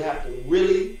brother would have to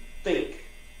really think: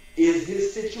 is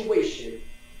his situation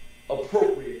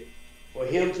appropriate for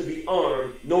him to be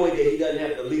armed, knowing that he doesn't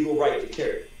have the legal right to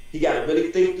carry? He got to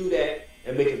really think through that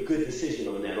and make a good decision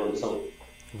on that on his own.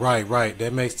 Right, right.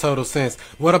 That makes total sense.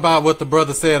 What about what the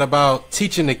brother said about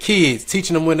teaching the kids,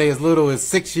 teaching them when they're as little as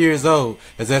 6 years old?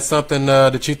 Is that something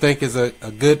that you think is a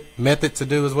good method to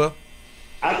do as well?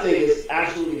 I think it's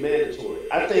absolutely mandatory.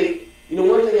 I think,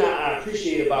 one thing I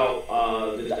appreciate about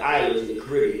the islands in the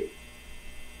Caribbean,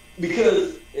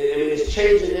 because, it's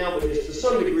changing now, but it's to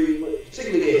some degree,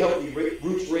 particularly the healthy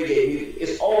roots reggae music,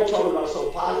 it's all talking about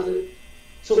something positive.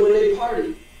 So when they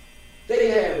party, they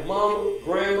have mama,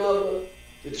 grandmother,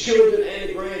 the children and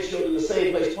the grandchildren in the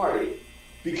same place partying,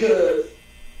 because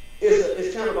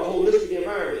it's kind of a holistic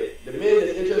environment. The men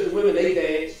that's interested in women, they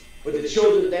dance, but the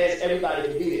children dance, everybody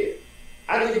can be there.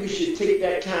 I think we should take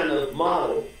that kind of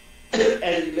model as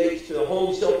it relates to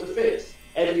home self-defense,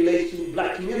 as it relates to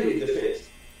black community defense.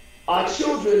 Our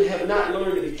children have not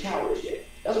learned to be cowards yet.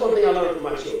 That's one thing I learned from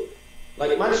my children.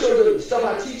 Like my children, the stuff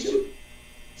I teach them,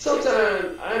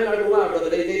 sometimes, I'm not gonna lie, brother,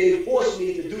 they force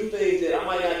me to do things that I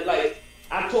might not like.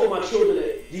 I told my children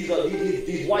that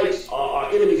these whites are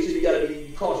enemies, so you gotta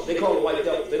be cautious. They call them white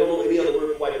devils. They don't know any other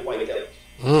word for white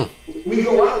devils. We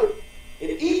go out and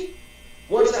eat.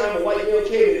 One time a white male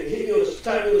came in and hit me on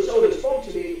the shoulder and spoke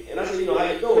to me, and I said, how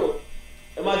you doing?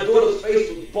 And my daughter's face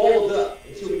was balled up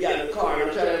until we got in the car,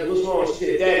 and I tried to ask, what's wrong? She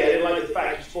said, Daddy, I didn't like the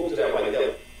fact you spoke to that white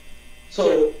devil.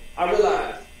 So I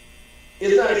realized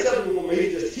it's not acceptable for me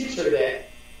to just teach her that.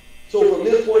 So from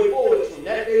this point forward, from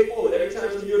that day forward, every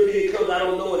time some European comes I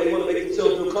don't know and they want to make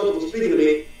themselves feel comfortable speaking to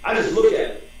me, I just look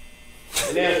at them.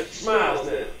 And now she smiles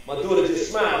now. My daughter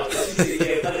just smiles. She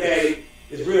said, yeah, my daddy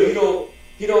is real.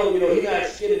 He not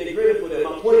skinning and grinning for them.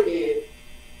 My point is,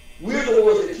 we're the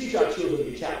ones that teach our children to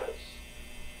be cowards.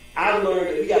 I've learned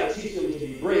that we got to teach them to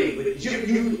be brave, but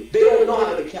they don't know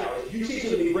how to be cowards. If you teach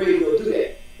them to be brave, they'll do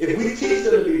that. If we teach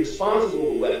them to be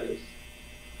responsible with weapons,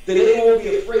 then they won't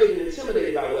be afraid and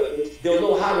intimidated by weapons. They'll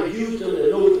know how to use them, they'll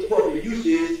know what the appropriate use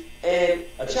is, and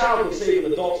a child can save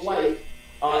an adult's life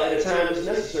at a time that's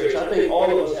necessary. So I think all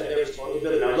of us have that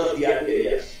responsibility. I love the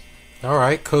idea, yes. All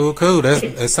right, cool.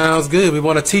 That sounds good. We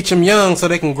want to teach them young so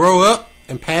they can grow up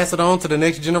and pass it on to the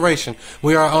next generation.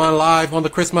 We are on live on the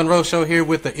Chris Monroe Show here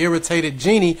with the Irritated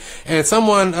Genie. And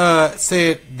someone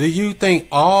said, do you think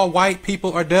all white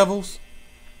people are devils?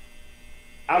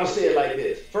 I would say it like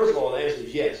this. First of all, the answer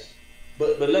is yes.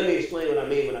 But let me explain what I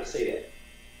mean when I say that.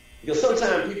 Because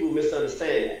sometimes people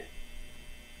misunderstand that.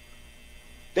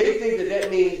 They think that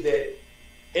means that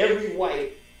every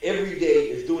white every day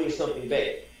is doing something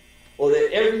bad. Or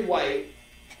that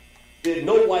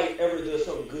no white ever does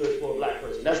something good for a black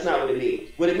person. That's not what it means.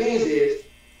 What it means is,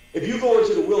 if you go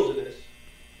into the wilderness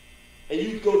and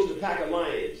you go to the pack of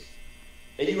lions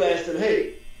and you ask them,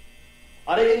 hey,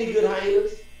 are there any good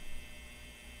hyenas?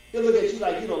 He'll look at you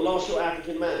like you done lost your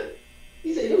African mind.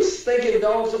 He said, you stinking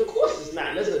dogs? Of course it's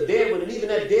not. That's a dead one, and even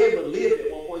that dead one lived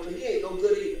at one point, so he ain't no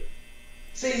good either.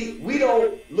 See, we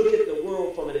don't look at the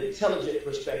world from an intelligent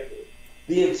perspective.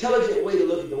 The intelligent way to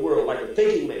look at the world, like a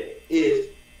thinking man, is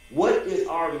what is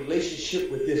our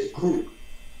relationship with this group?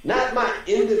 Not my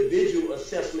individual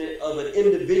assessment of an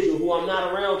individual who I'm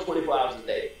not around 24 hours a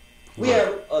day. We have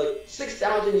a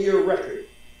 6,000-year record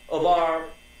of our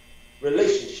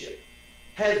relationship.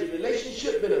 Has the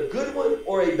relationship been a good one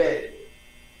or a bad one?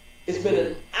 It's been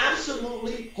an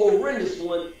absolutely horrendous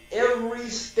one every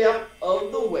step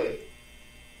of the way.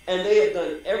 And they have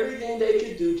done everything they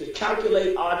could do to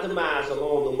calculate our demise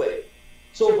along the way.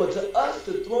 So, but to us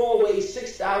to throw away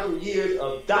 6,000 years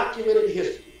of documented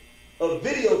history, of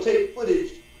videotape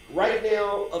footage right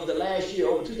now of the last year,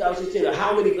 over 2016, of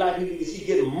how many black people you can see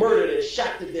getting murdered and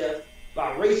shot to death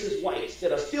by racist whites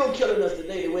that are still killing us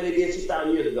today the way they did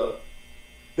 6,000 years ago.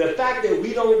 The fact that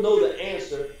we don't know the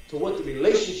answer to what the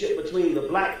relationship between the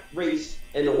black race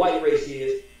and the white race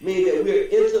is means that we're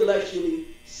intellectually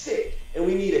sick and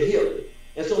we need a healing.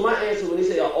 And so my answer when they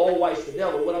say are all whites the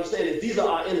devil, what I'm saying is these are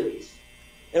our enemies.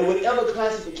 And whatever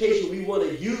classification we want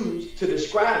to use to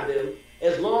describe them,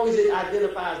 as long as it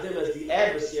identifies them as the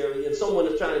adversary and someone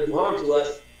that's trying to do harm to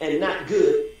us and not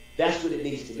good, that's what it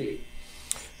needs to be.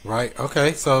 Right.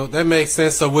 Okay. So that makes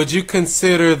sense. So would you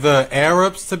consider the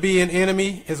Arabs to be an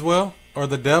enemy as well, or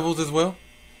the devils as well?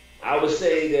 I would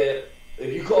say that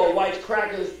if you call whites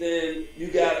crackers, then you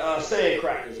got sand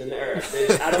crackers in the Arabs.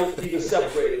 I don't even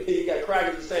separate it. You got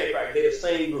crackers and sand crackers. They're the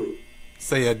same group.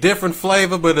 Say a different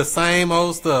flavor, but the same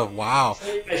old stuff. Wow.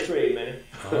 Same ice cream, man.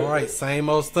 All right, same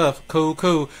old stuff.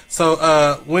 Cool.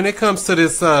 So when it comes to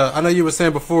this, I know you were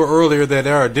saying before earlier that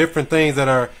there are different things that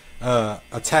are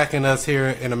attacking us here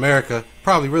in America,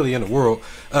 probably really in the world.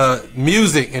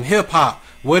 Music and hip hop.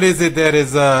 What is it that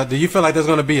is, do you feel like there's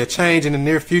going to be a change in the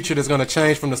near future that's going to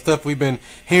change from the stuff we've been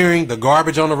hearing, the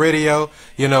garbage on the radio,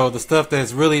 you know, the stuff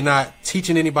that's really not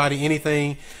teaching anybody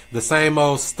anything, the same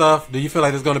old stuff? Do you feel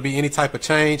like there's going to be any type of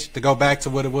change to go back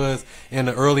to what it was in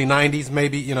the early 90s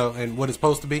maybe, you know, and what it's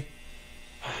supposed to be?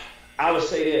 I would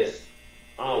say this.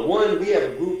 One, we have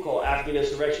a group called African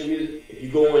Insurrection Music. If you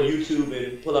go on YouTube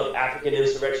and pull up African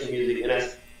Insurrection Music, and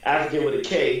that's African with a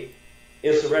K,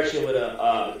 insurrection with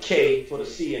a K for the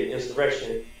C in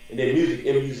insurrection, and then music,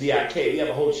 M-U-Z-I-K. We have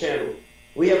a whole channel.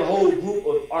 We have a whole group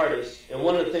of artists, and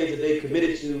one of the things that they've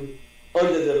committed to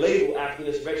under the label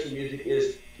African Insurrection Music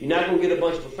is you're not going to get a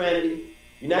bunch of profanity,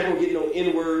 you're not going to get no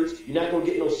N-words, you're not going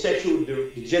to get no sexual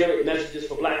degenerate messages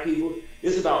for black people.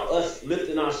 It's about us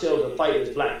lifting ourselves and fighting as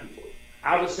black people.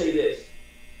 I would say this.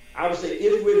 I would say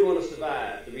if we're going to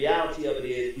survive, the reality of it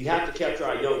is we have to capture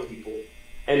our young people.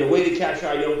 And the way to capture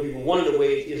our young people, one of the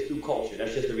ways is through culture.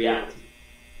 That's just the reality.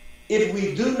 If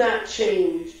we do not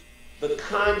change the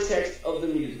context of the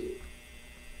music,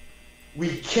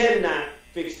 we cannot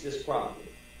fix this problem.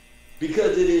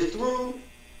 Because it is through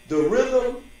the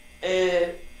rhythm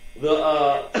and the,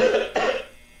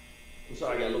 I'm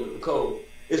sorry, I got a little bit of cold.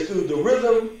 It's through the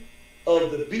rhythm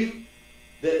of the beat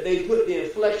that they put the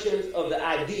inflections of the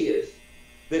ideas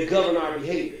that govern our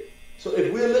behavior. So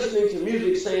if we're listening to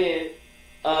music saying,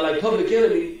 like Public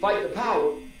Enemy, fight the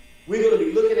power, we're going to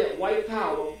be looking at white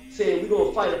power saying we're going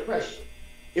to fight oppression.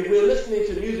 If we're listening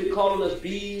to music calling us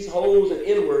B's, hoes, and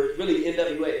N-words, really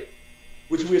NWA,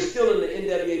 which we're still in the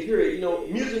NWA period. You know,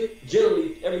 music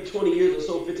generally every 20 years or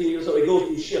so, 15 years or so, it goes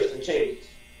through shifts and changes,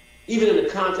 even in the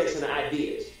context and the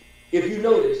ideas. If you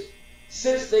notice,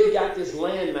 since they got this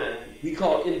landmine we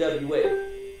call NWA,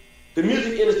 the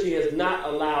music industry has not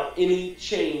allowed any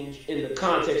change in the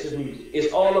context of music.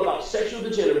 It's all about sexual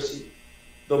degeneracy,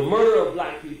 the murder of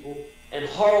black people, and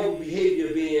horrible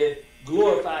behavior being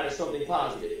glorified as something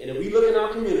positive. And if we look in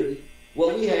our community,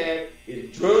 what we have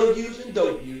is drug use and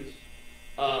dope use,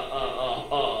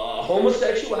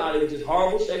 homosexuality, which is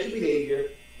horrible sexual behavior,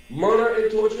 murder and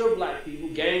torture of black people,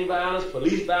 gang violence,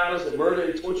 police violence, and murder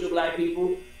and torture of black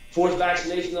people, forced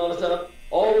vaccination, all that stuff.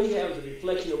 All we have is a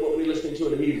reflection of what we're listening to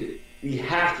in the music. We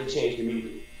have to change the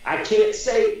music. I can't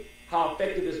say how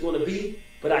effective it's going to be,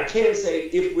 but I can say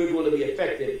if we're going to be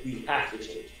effective, we have to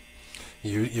change.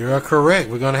 You are correct.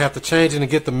 We're going to have to change it and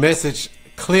get the message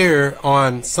clear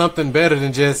on something better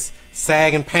than just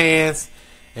sagging pants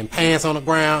and pants on the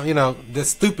ground, you know, the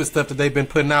stupid stuff that they've been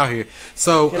putting out here.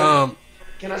 So,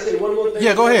 can I say one more thing?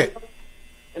 Yeah, go ahead.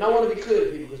 And I want to be clear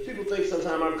to people, because people think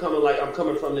sometimes I'm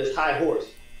coming from this high horse.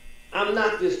 I'm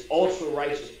not this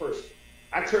ultra-righteous person.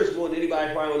 I curse more than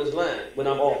anybody probably on this line when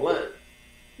I'm offline.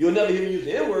 You'll never hear me use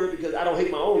the N-word because I don't hate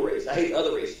my own race. I hate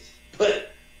other races.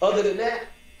 But other than that,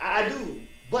 I do.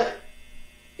 But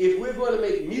if we're going to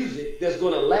make music that's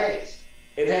going to last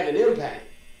and have an impact,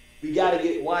 we got to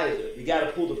get wiser. We got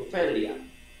to pull the profanity out.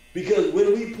 Because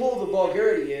when we pull the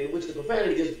vulgarity in, which the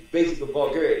profanity is basically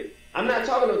vulgarity, I'm not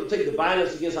talking about to take the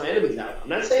violence against our enemies out. I'm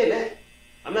not saying that.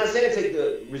 I'm not saying take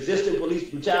the resistant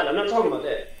police brutality. I'm not talking about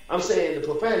that. I'm saying the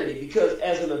profanity, because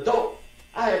as an adult,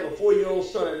 I have a 4-year-old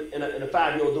son and a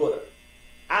 5-year-old daughter.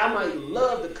 I might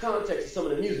love the context of some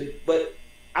of the music, but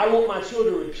I want my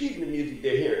children repeating the music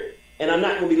they're hearing, and I'm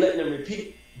not going to be letting them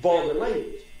repeat vulgar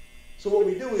language. So what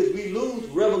we do is we lose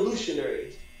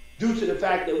revolutionaries due to the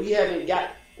fact that we haven't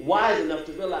got wise enough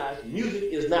to realize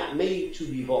music is not made to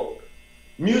be vulgar.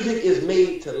 Music is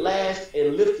made to last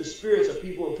and lift the spirits of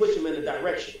people and push them in a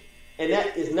direction. And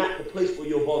that is not the place for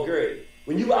your vulgarity.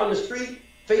 When you out in the street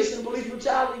facing police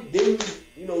brutality, then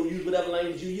you use whatever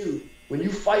language you use. When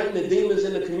you fighting the demons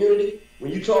in the community,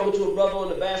 when you talking to a brother on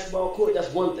the basketball court,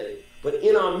 that's one thing. But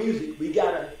in our music, it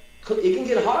can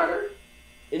get harder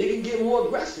and it can get more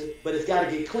aggressive, but it's got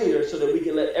to get cleaner so that we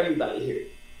can let everybody hear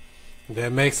it.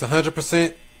 That makes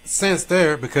 100% sense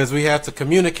there, because we have to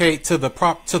communicate to the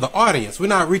audience. We're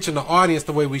not reaching the audience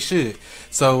the way we should.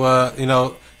 So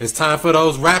it's time for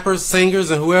those rappers,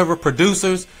 singers, and whoever,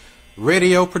 producers,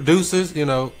 radio producers,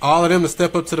 all of them to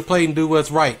step up to the plate and do what's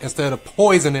right instead of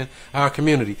poisoning our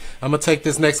community. I'm gonna take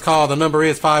this next call. The number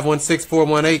is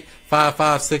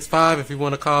 516-418-5565. If you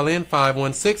want to call in,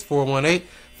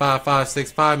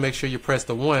 516-418-5565. Make sure you press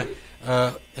the 1.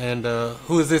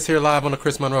 Who is this here live on the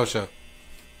Chris Monroe Show?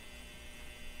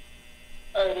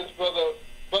 Hey, this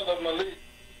brother Malik.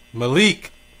 Malik.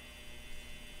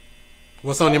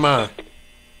 What's on your mind?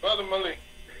 Brother Malik.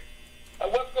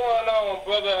 What's going on,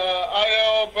 Brother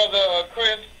Io, Brother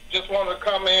Chris? Just wanted to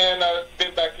come in. I'll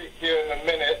be back here in a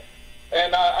minute.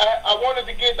 And I wanted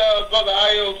to get Brother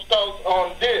Io's thoughts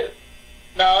on this.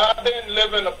 Now, I've been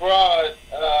living abroad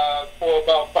for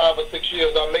about 5 or 6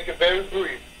 years. I'll make it very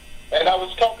brief. And I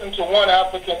was talking to one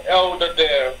African elder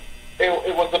there.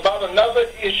 It was about another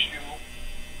issue,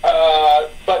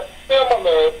 but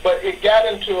similar, but it got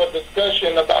into a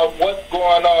discussion about what's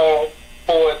going on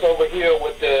for us over here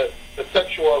with the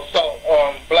sexual assault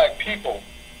on black people.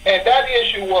 And that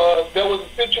issue was, there was a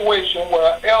situation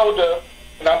where an elder,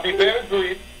 and I'll be very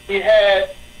brief, he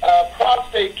had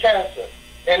prostate cancer.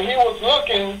 And he was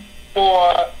looking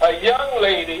for a young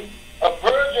lady, a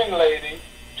virgin lady,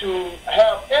 to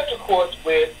have intercourse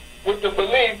with the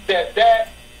belief that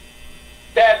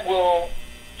will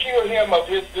cure him of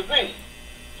his disease.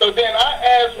 So then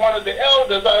I asked one of the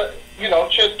elders,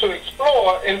 just to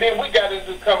explore, and then we got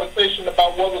into the conversation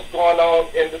about what was going on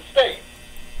in the state.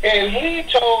 And he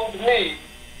told me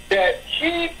that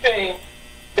he thinks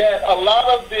that a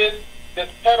lot of this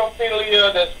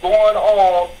pedophilia that's going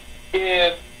on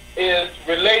is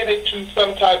related to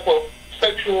some type of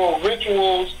sexual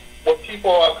rituals what people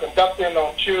are conducting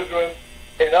on children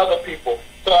and other people.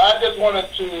 So I just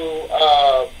wanted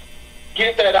to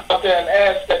get that out there and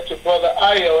ask that to Brother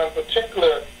Io in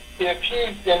particular, if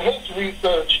he's in his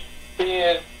research,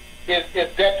 is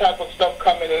that type of stuff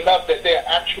coming up, that they're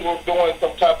actually doing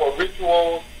some type of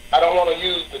rituals. I don't want to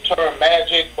use the term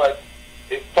magic, but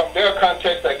from their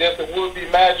context, I guess it would be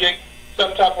magic,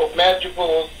 some type of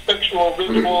magical sexual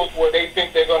rituals where they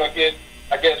think they're going to get,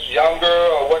 I guess, younger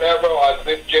or whatever, or is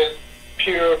it just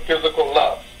pure physical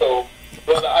love? So,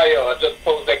 Brother Io, I just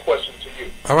posed that question to you.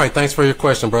 All right, thanks for your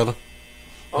question, brother.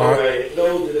 All right. For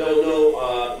those that don't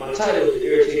know, my title is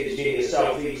Irritated Genie in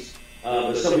Southeast.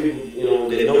 But some people,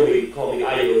 that know me call me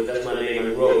Io. That's my name.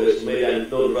 I grew up with, so maybe I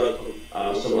know the brother from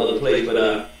some other place.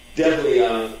 But definitely,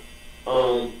 to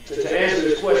answer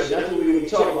this question, that's what we will be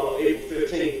talking about April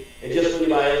 15th. And just for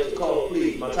anybody else to call,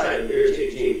 please, my title is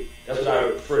Irritated Genie. That's what I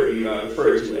refer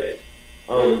to as.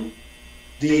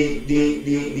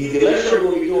 The lecture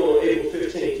we're going to be doing on April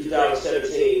 15th,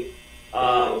 2017.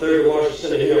 Third Marshall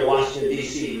Center here in Washington,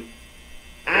 D.C.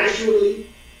 Actually,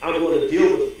 I'm going to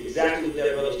deal with exactly what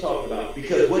that brother's talking about,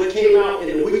 because what came out in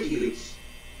the WikiLeaks,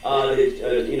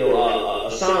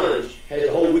 Assange has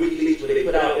the whole WikiLeaks where they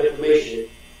put out information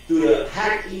through the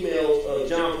hacked emails of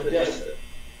John Podesta.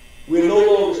 We're no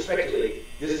longer speculating.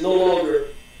 This is no longer,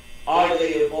 are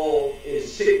they involved in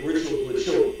sick rituals with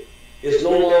children? It's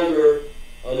no longer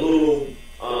a little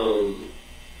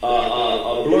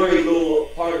a blurry little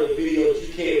part of the video that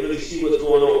you can't really see what's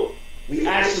going on. We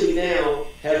actually now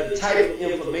have the type of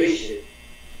information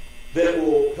that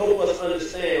will help us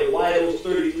understand why those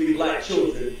 33 black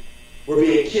children were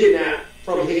being kidnapped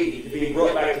from Haiti to being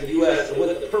brought back to the U.S. and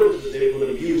what the purposes they were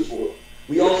going to be used for.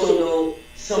 We also know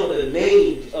some of the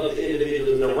names of the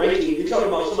individuals and the ranking. We're talking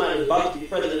about somebody who's about to be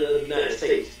president of the United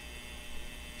States.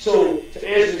 So, to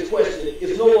answer this question,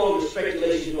 it's no longer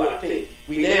speculation, do I think.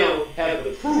 We now have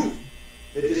the proof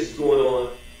that this is going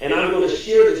on, and I'm going to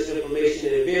share this information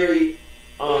in a very,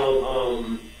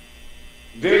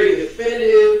 very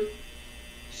definitive,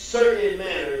 certain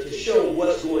manner to show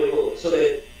what's going on. So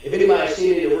that if anybody's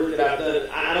seen any of the work that I've done,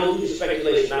 I don't do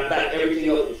speculation. I back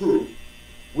everything up with proof.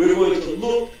 We're going to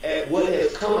look at what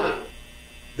has come out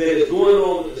that is going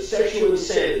on with the sexual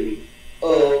insanity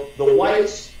of the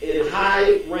whites in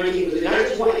high-ranking, not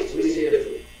just whites, let me say it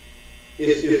differently.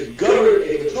 It's governed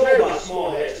and controlled by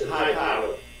small hats and high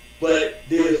power, but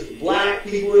there's black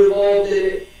people involved in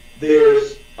it.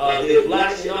 There's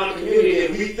blacks in our community,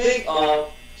 and we think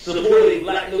of supporting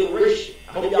black liberation.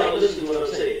 I hope y'all listen to what I'm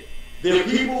saying. There are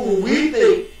people who we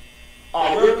think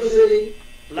are representing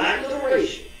black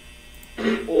liberation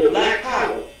or black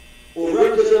power or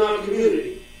representing our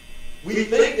community. We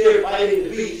think they're fighting the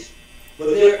beast,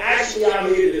 but they're actually out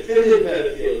here defending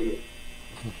pedophilia,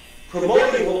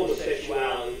 promoting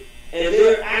homosexuality, and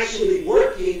they're actually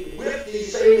working with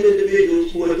these same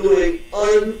individuals who are doing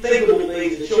unthinkable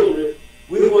things to children.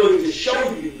 We're going to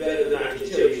show you better than I can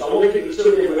tell you. So I want people to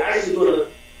tune in. We're actually going to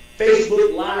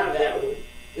Facebook Live that one.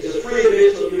 It's a free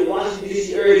event, so if you're in the Washington,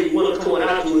 D.C. area, you want to come on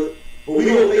out to it. But we're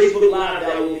going to Facebook Live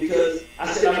that one because I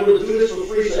said I'm going to do this for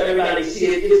free so everybody can see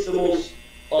it. It's the most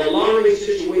alarming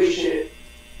situation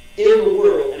in the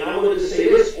world. And I wanted to say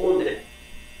this on that.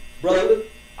 Brother,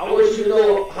 I want you to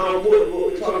know how important what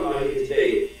we're talking about here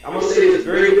today is. I'm going to say this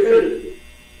very definitively.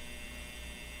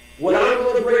 What I'm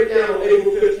going to break down on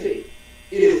April 15th,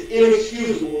 it is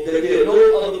inexcusable that there are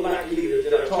no other black leaders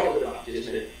that are talking about this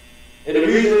now. And the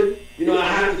reason, I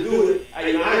have to do it,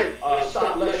 I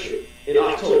stopped lecturing in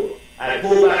October. I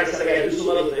pulled back and said I got to do some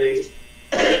other things.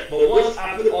 But once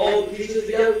I put all the pieces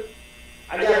together,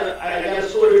 I got a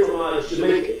story from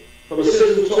Jamaica, from a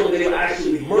sister who told me they were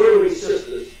actually murdering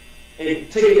sisters and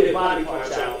taking their body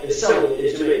parts out and selling them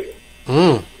in Jamaica.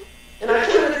 Mm. And I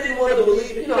kind of didn't want to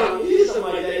believe it. You know, you hear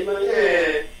something like that, you're like,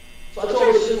 yeah. So I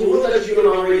told the sister, we'll let you get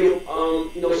on our radio,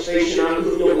 station. I'm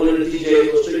one of the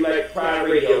DJs on Street Black Pride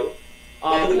Radio.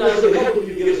 But you know, it's going to help if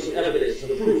you give us some evidence,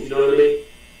 some proof, you know what I mean?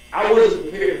 I wasn't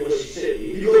prepared for what she said to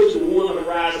me. If you go to the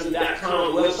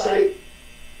OneHorizon.com website,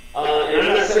 and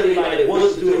I'm not telling anybody that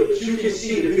wants to do it, but you can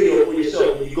see the video for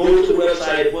yourself. When you go to the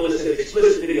website, one that says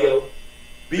explicit video,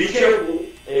 be careful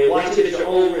and watch it at your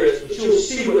own risk, but you'll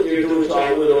see what they're doing to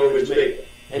our women over in Jamaica.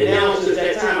 And now, since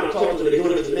that time, I'm talking to them, they're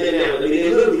doing it to men now. I mean,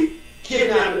 they're literally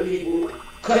kidnapping people,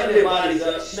 cutting their bodies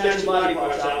up, snatching body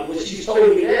parts out. What she's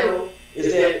told me now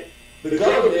is that the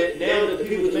government, now that the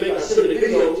people that make our similar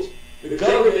videos, the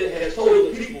government has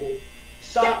told the people,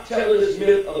 stop telling this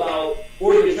myth about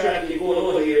organ trafficking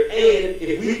going on here, and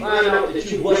if we find out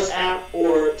that you WhatsApp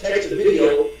or text a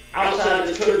video outside of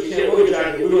this country saying organ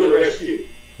trafficking, we're going to arrest you.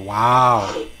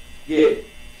 Wow. Yeah.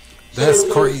 That's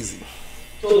crazy.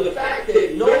 So the fact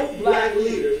that no black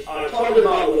leaders are talking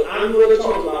about what I'm going to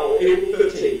talk about on April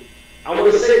 15th, I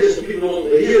want to say this so people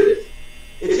don't hear this.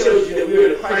 It tells you that we're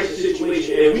in a crisis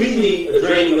situation and we need a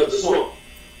draining of the swamp.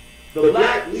 The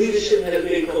black leadership has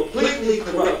been completely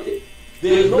corrupted.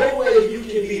 There's no way you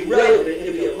can be relevant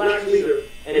and be a black leader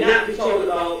and not be talking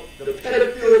about the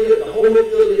pedophilia, the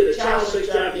homophilia, the child sex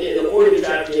trafficking, and the organ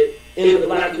trafficking in the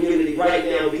black community right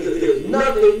now, because there's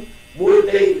nothing more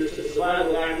dangerous to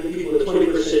survival African people in the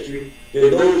 21st century than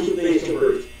those two things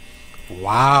converge.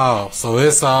 Wow. So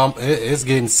it's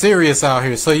getting serious out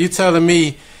here. So you telling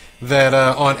me that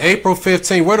on April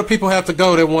 15th, where do people have to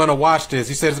go that want to watch this?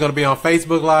 You said it's going to be on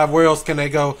Facebook Live. Where else can they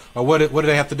go, or what do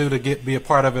they have to do to be a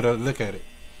part of it or look at it?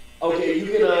 Okay, you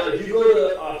can if you go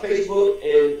to Facebook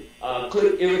and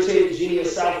click Irritated Genie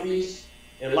Southeast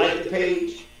and like the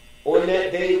page. On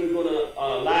that day, we're going to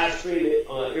live stream it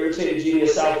on Irritated Genie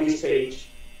Southeast page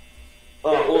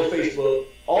on Facebook.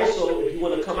 Also, if you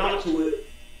want to come out to it,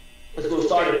 it's going to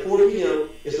start at 4 p.m.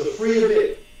 It's a free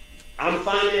event. I'm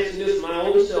financing this my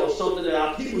own self, something that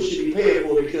our people should be paying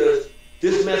for, because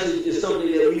this message is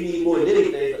something that we need more than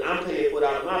anything, but I'm paying for it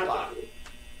out of my pocket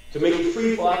to make it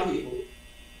free for our people.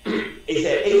 It's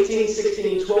at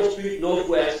 1816 12th Street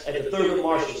Northwest at the Thurgood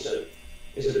Marshall Center.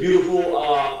 It's a beautiful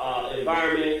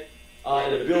environment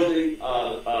in a building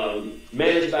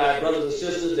managed by brothers and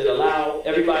sisters that allow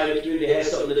everybody in the community that has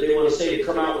something that they want to say to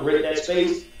come out and rent that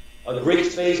space. A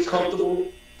great space, comfortable.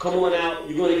 Come on out.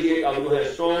 You're going to get, we're going to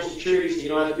have strong security, so you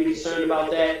don't have to be concerned about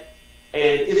that.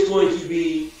 And it's going to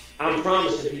be, I'm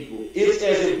promising people, it's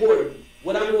as important.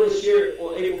 What I'm going to share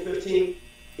on April 15th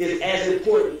is as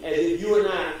important as if you and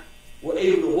I were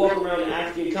able to walk around the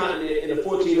African continent in the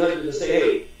 1400s and say,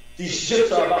 hey, these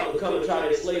ships are about to come and try to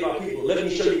enslave our people. Let me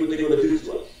show you what they're going to do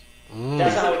to us.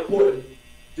 That's how important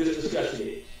this discussion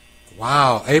is.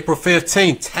 Wow. April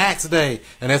 15th, tax day,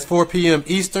 and that's 4 p.m.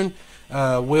 Eastern.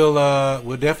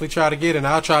 We'll definitely try to get it, and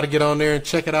I'll try to get on there and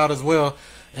check it out as well.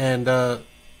 And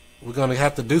we're going to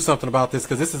have to do something about this,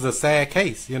 because this is a sad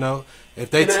case, you know.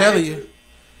 If they tell you...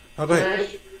 Oh, go ahead. Can I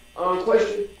ask you a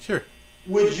question? Sure.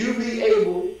 Would you be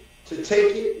able to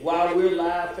take it while we're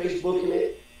live Facebooking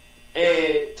it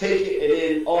and take it and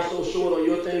then also show it on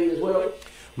your thing as well?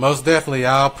 Most definitely.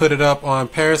 I'll put it up on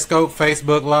Periscope,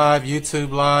 Facebook Live,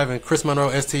 YouTube Live, and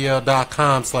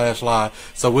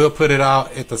chrismonroestl.com/live. So we'll put it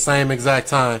out at the same exact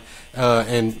time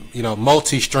and, you know,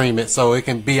 multi-stream it so it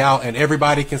can be out and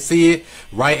everybody can see it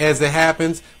right as it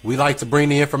happens. We like to bring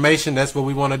the information. That's what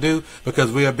we want to do, because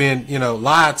we have been, you know,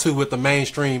 lied to with the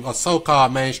mainstream or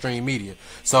so-called mainstream media.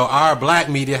 So our black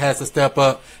media has to step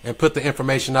up and put the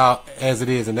information out as it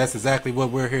is, and that's exactly what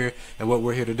we're here and what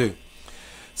we're here to do.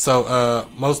 So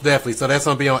most definitely. So that's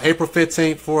going to be on April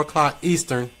 15th, 4 o'clock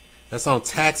Eastern. That's on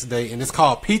tax day, and it's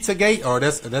called Pizzagate, or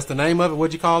that's the name of it.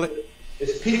 What'd you call it?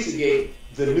 It's Pizzagate,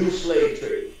 the new slave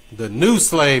trade. The new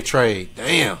slave trade.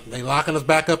 Damn, they locking us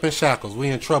back up in shackles. We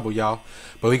in trouble, y'all.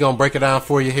 But we gonna break it down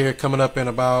for you here, coming up in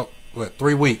about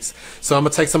 3 weeks. So I'm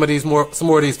gonna take some more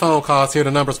of these phone calls here. The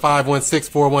number's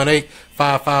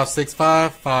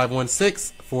 516-418-5565,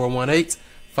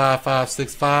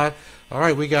 516-418-5565. All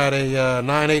right, we got a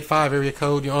 985 area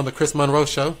code. You're on the Chris Monroe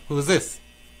Show. Who is this?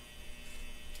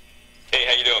 Hey,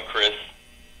 how you doing, Chris?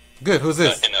 Good. Who's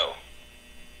this? N.O.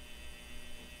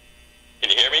 Can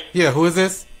you hear me? Yeah, who is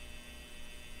this?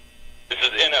 This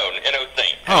is N.O.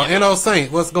 Saint. Oh, N.O. Saint.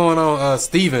 What's going on,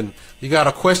 Steven? You got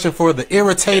a question for the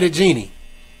Irritated Genie.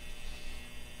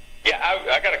 Yeah,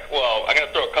 I got to throw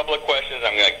a couple of questions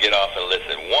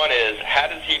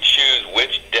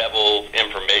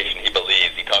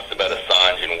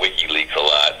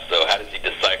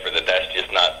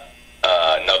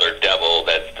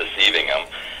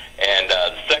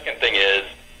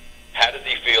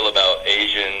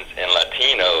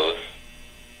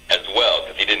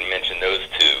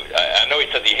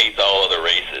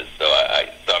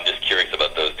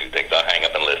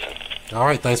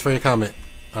right, thanks for your comment.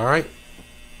 All right.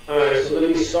 All right, so let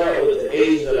me start with the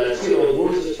Asians and Latinos.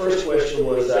 What was his first question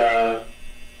was, how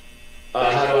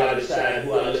do I decide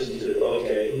who I listen to?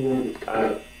 Okay, who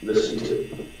I listen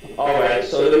to. All right,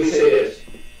 so let me say this.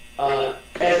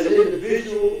 As an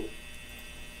individual,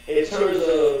 in terms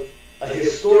of a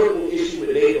historical issue with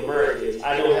Native Americans,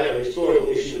 I don't have a historical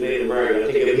issue with Native Americans.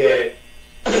 I think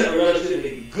we had a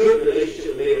relatively good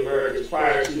relationship with Native Americans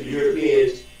prior to the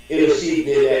Europeans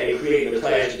interceding in that and creating a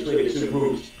clash between the two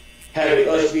groups, having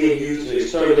us being used to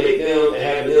exterminate them and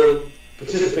having them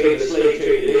participate in the slave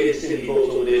trade. They didn't send any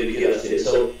votes over there to get us in.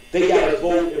 So they got us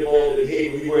both involved in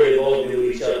behavior we weren't involved in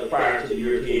with each other prior to the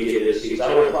European getting their seats. So I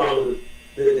don't have a problem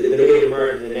with the Native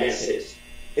Americans in that sense.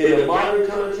 In the modern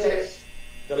context,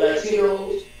 the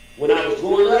Latinos, when I was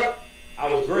growing up,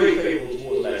 I was very favorable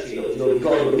towards Latinos. You know, we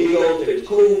call them amigos, they was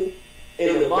cool.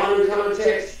 In the modern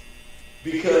context,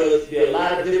 because there are a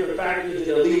lot of different factors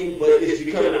that are leading, but it's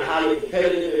becoming a highly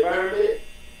competitive environment.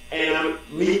 And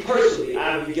me personally,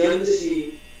 I've begun to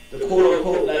see the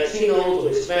quote-unquote Latinos or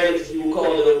Hispanics, as you will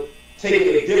call them,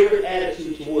 taking a different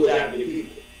attitude towards African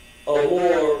people. A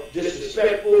more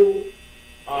disrespectful,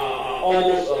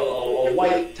 almost a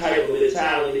white type of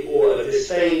mentality, or a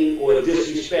disdain or a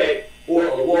disrespect or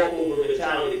a walkover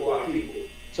mentality for our people.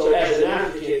 So as an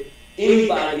African,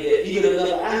 anybody, even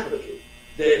another African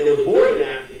that was born in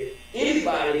Africa,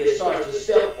 anybody that starts to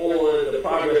step on the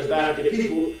progress of African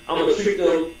people, I'm going to treat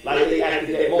them like they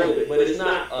acted that moment. But it's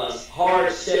not a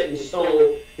hard, set in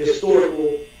stone,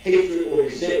 historical hatred or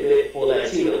resentment for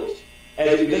Latinos.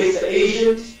 As it relates to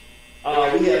Asians,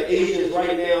 we have Asians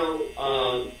right now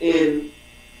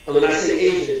when I say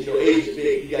Asians, you know, Asians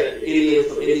big. You got Indians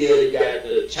from India, you got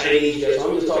the Chinese, so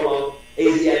I'm just talking about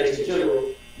Asiatics in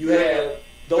general. You have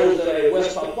those that are in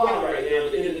West Papua right now,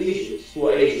 the Indonesians who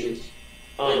are Asians.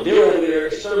 They're over there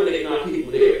exterminating our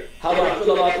people there. How do I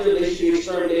feel about them? They should be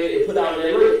exterminated and put out in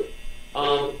their land.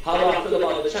 How do I feel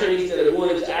about the Chinese that are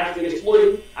going into African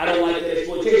exploiting? I don't like that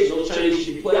exploitation. Those Chinese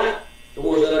should be put out, the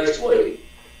ones that are exploiting.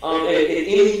 And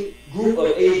any group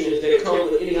of Asians that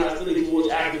come with any hostility towards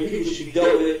African people should be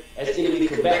dealt with as enemy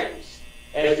combatants.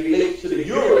 As it relates to the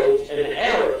Euros and the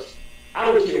Arabs, I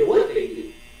don't care what they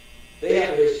do. They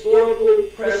have a historical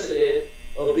precedent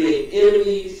of being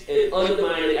enemies and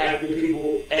undermining African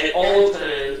people at all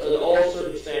times, under all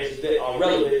circumstances that are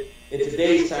relevant in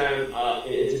today's time,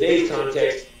 in today's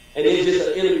context, and they're just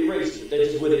an enemy racist. That's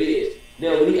just what it is.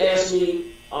 Now, when you ask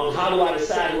me, how do I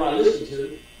decide who I listen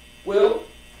to? Well,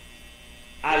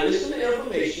 I listen to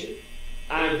information.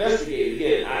 I investigate.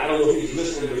 Again, I don't know if he was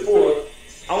listening before.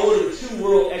 I'm one of the two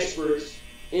world experts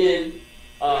in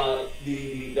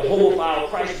the homophile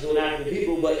crisis on African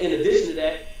people, but in addition to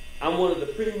that, I'm one of the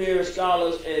premier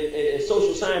scholars and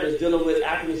social scientists dealing with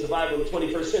African survival in the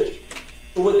 21st century.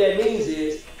 So what that means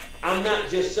is I'm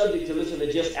not just subject to listen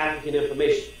to just African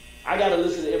information. I got to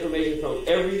listen to information from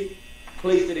every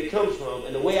place that it comes from,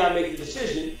 and the way I make the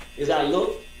decision is I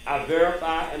look, I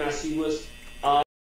verify, and I see what's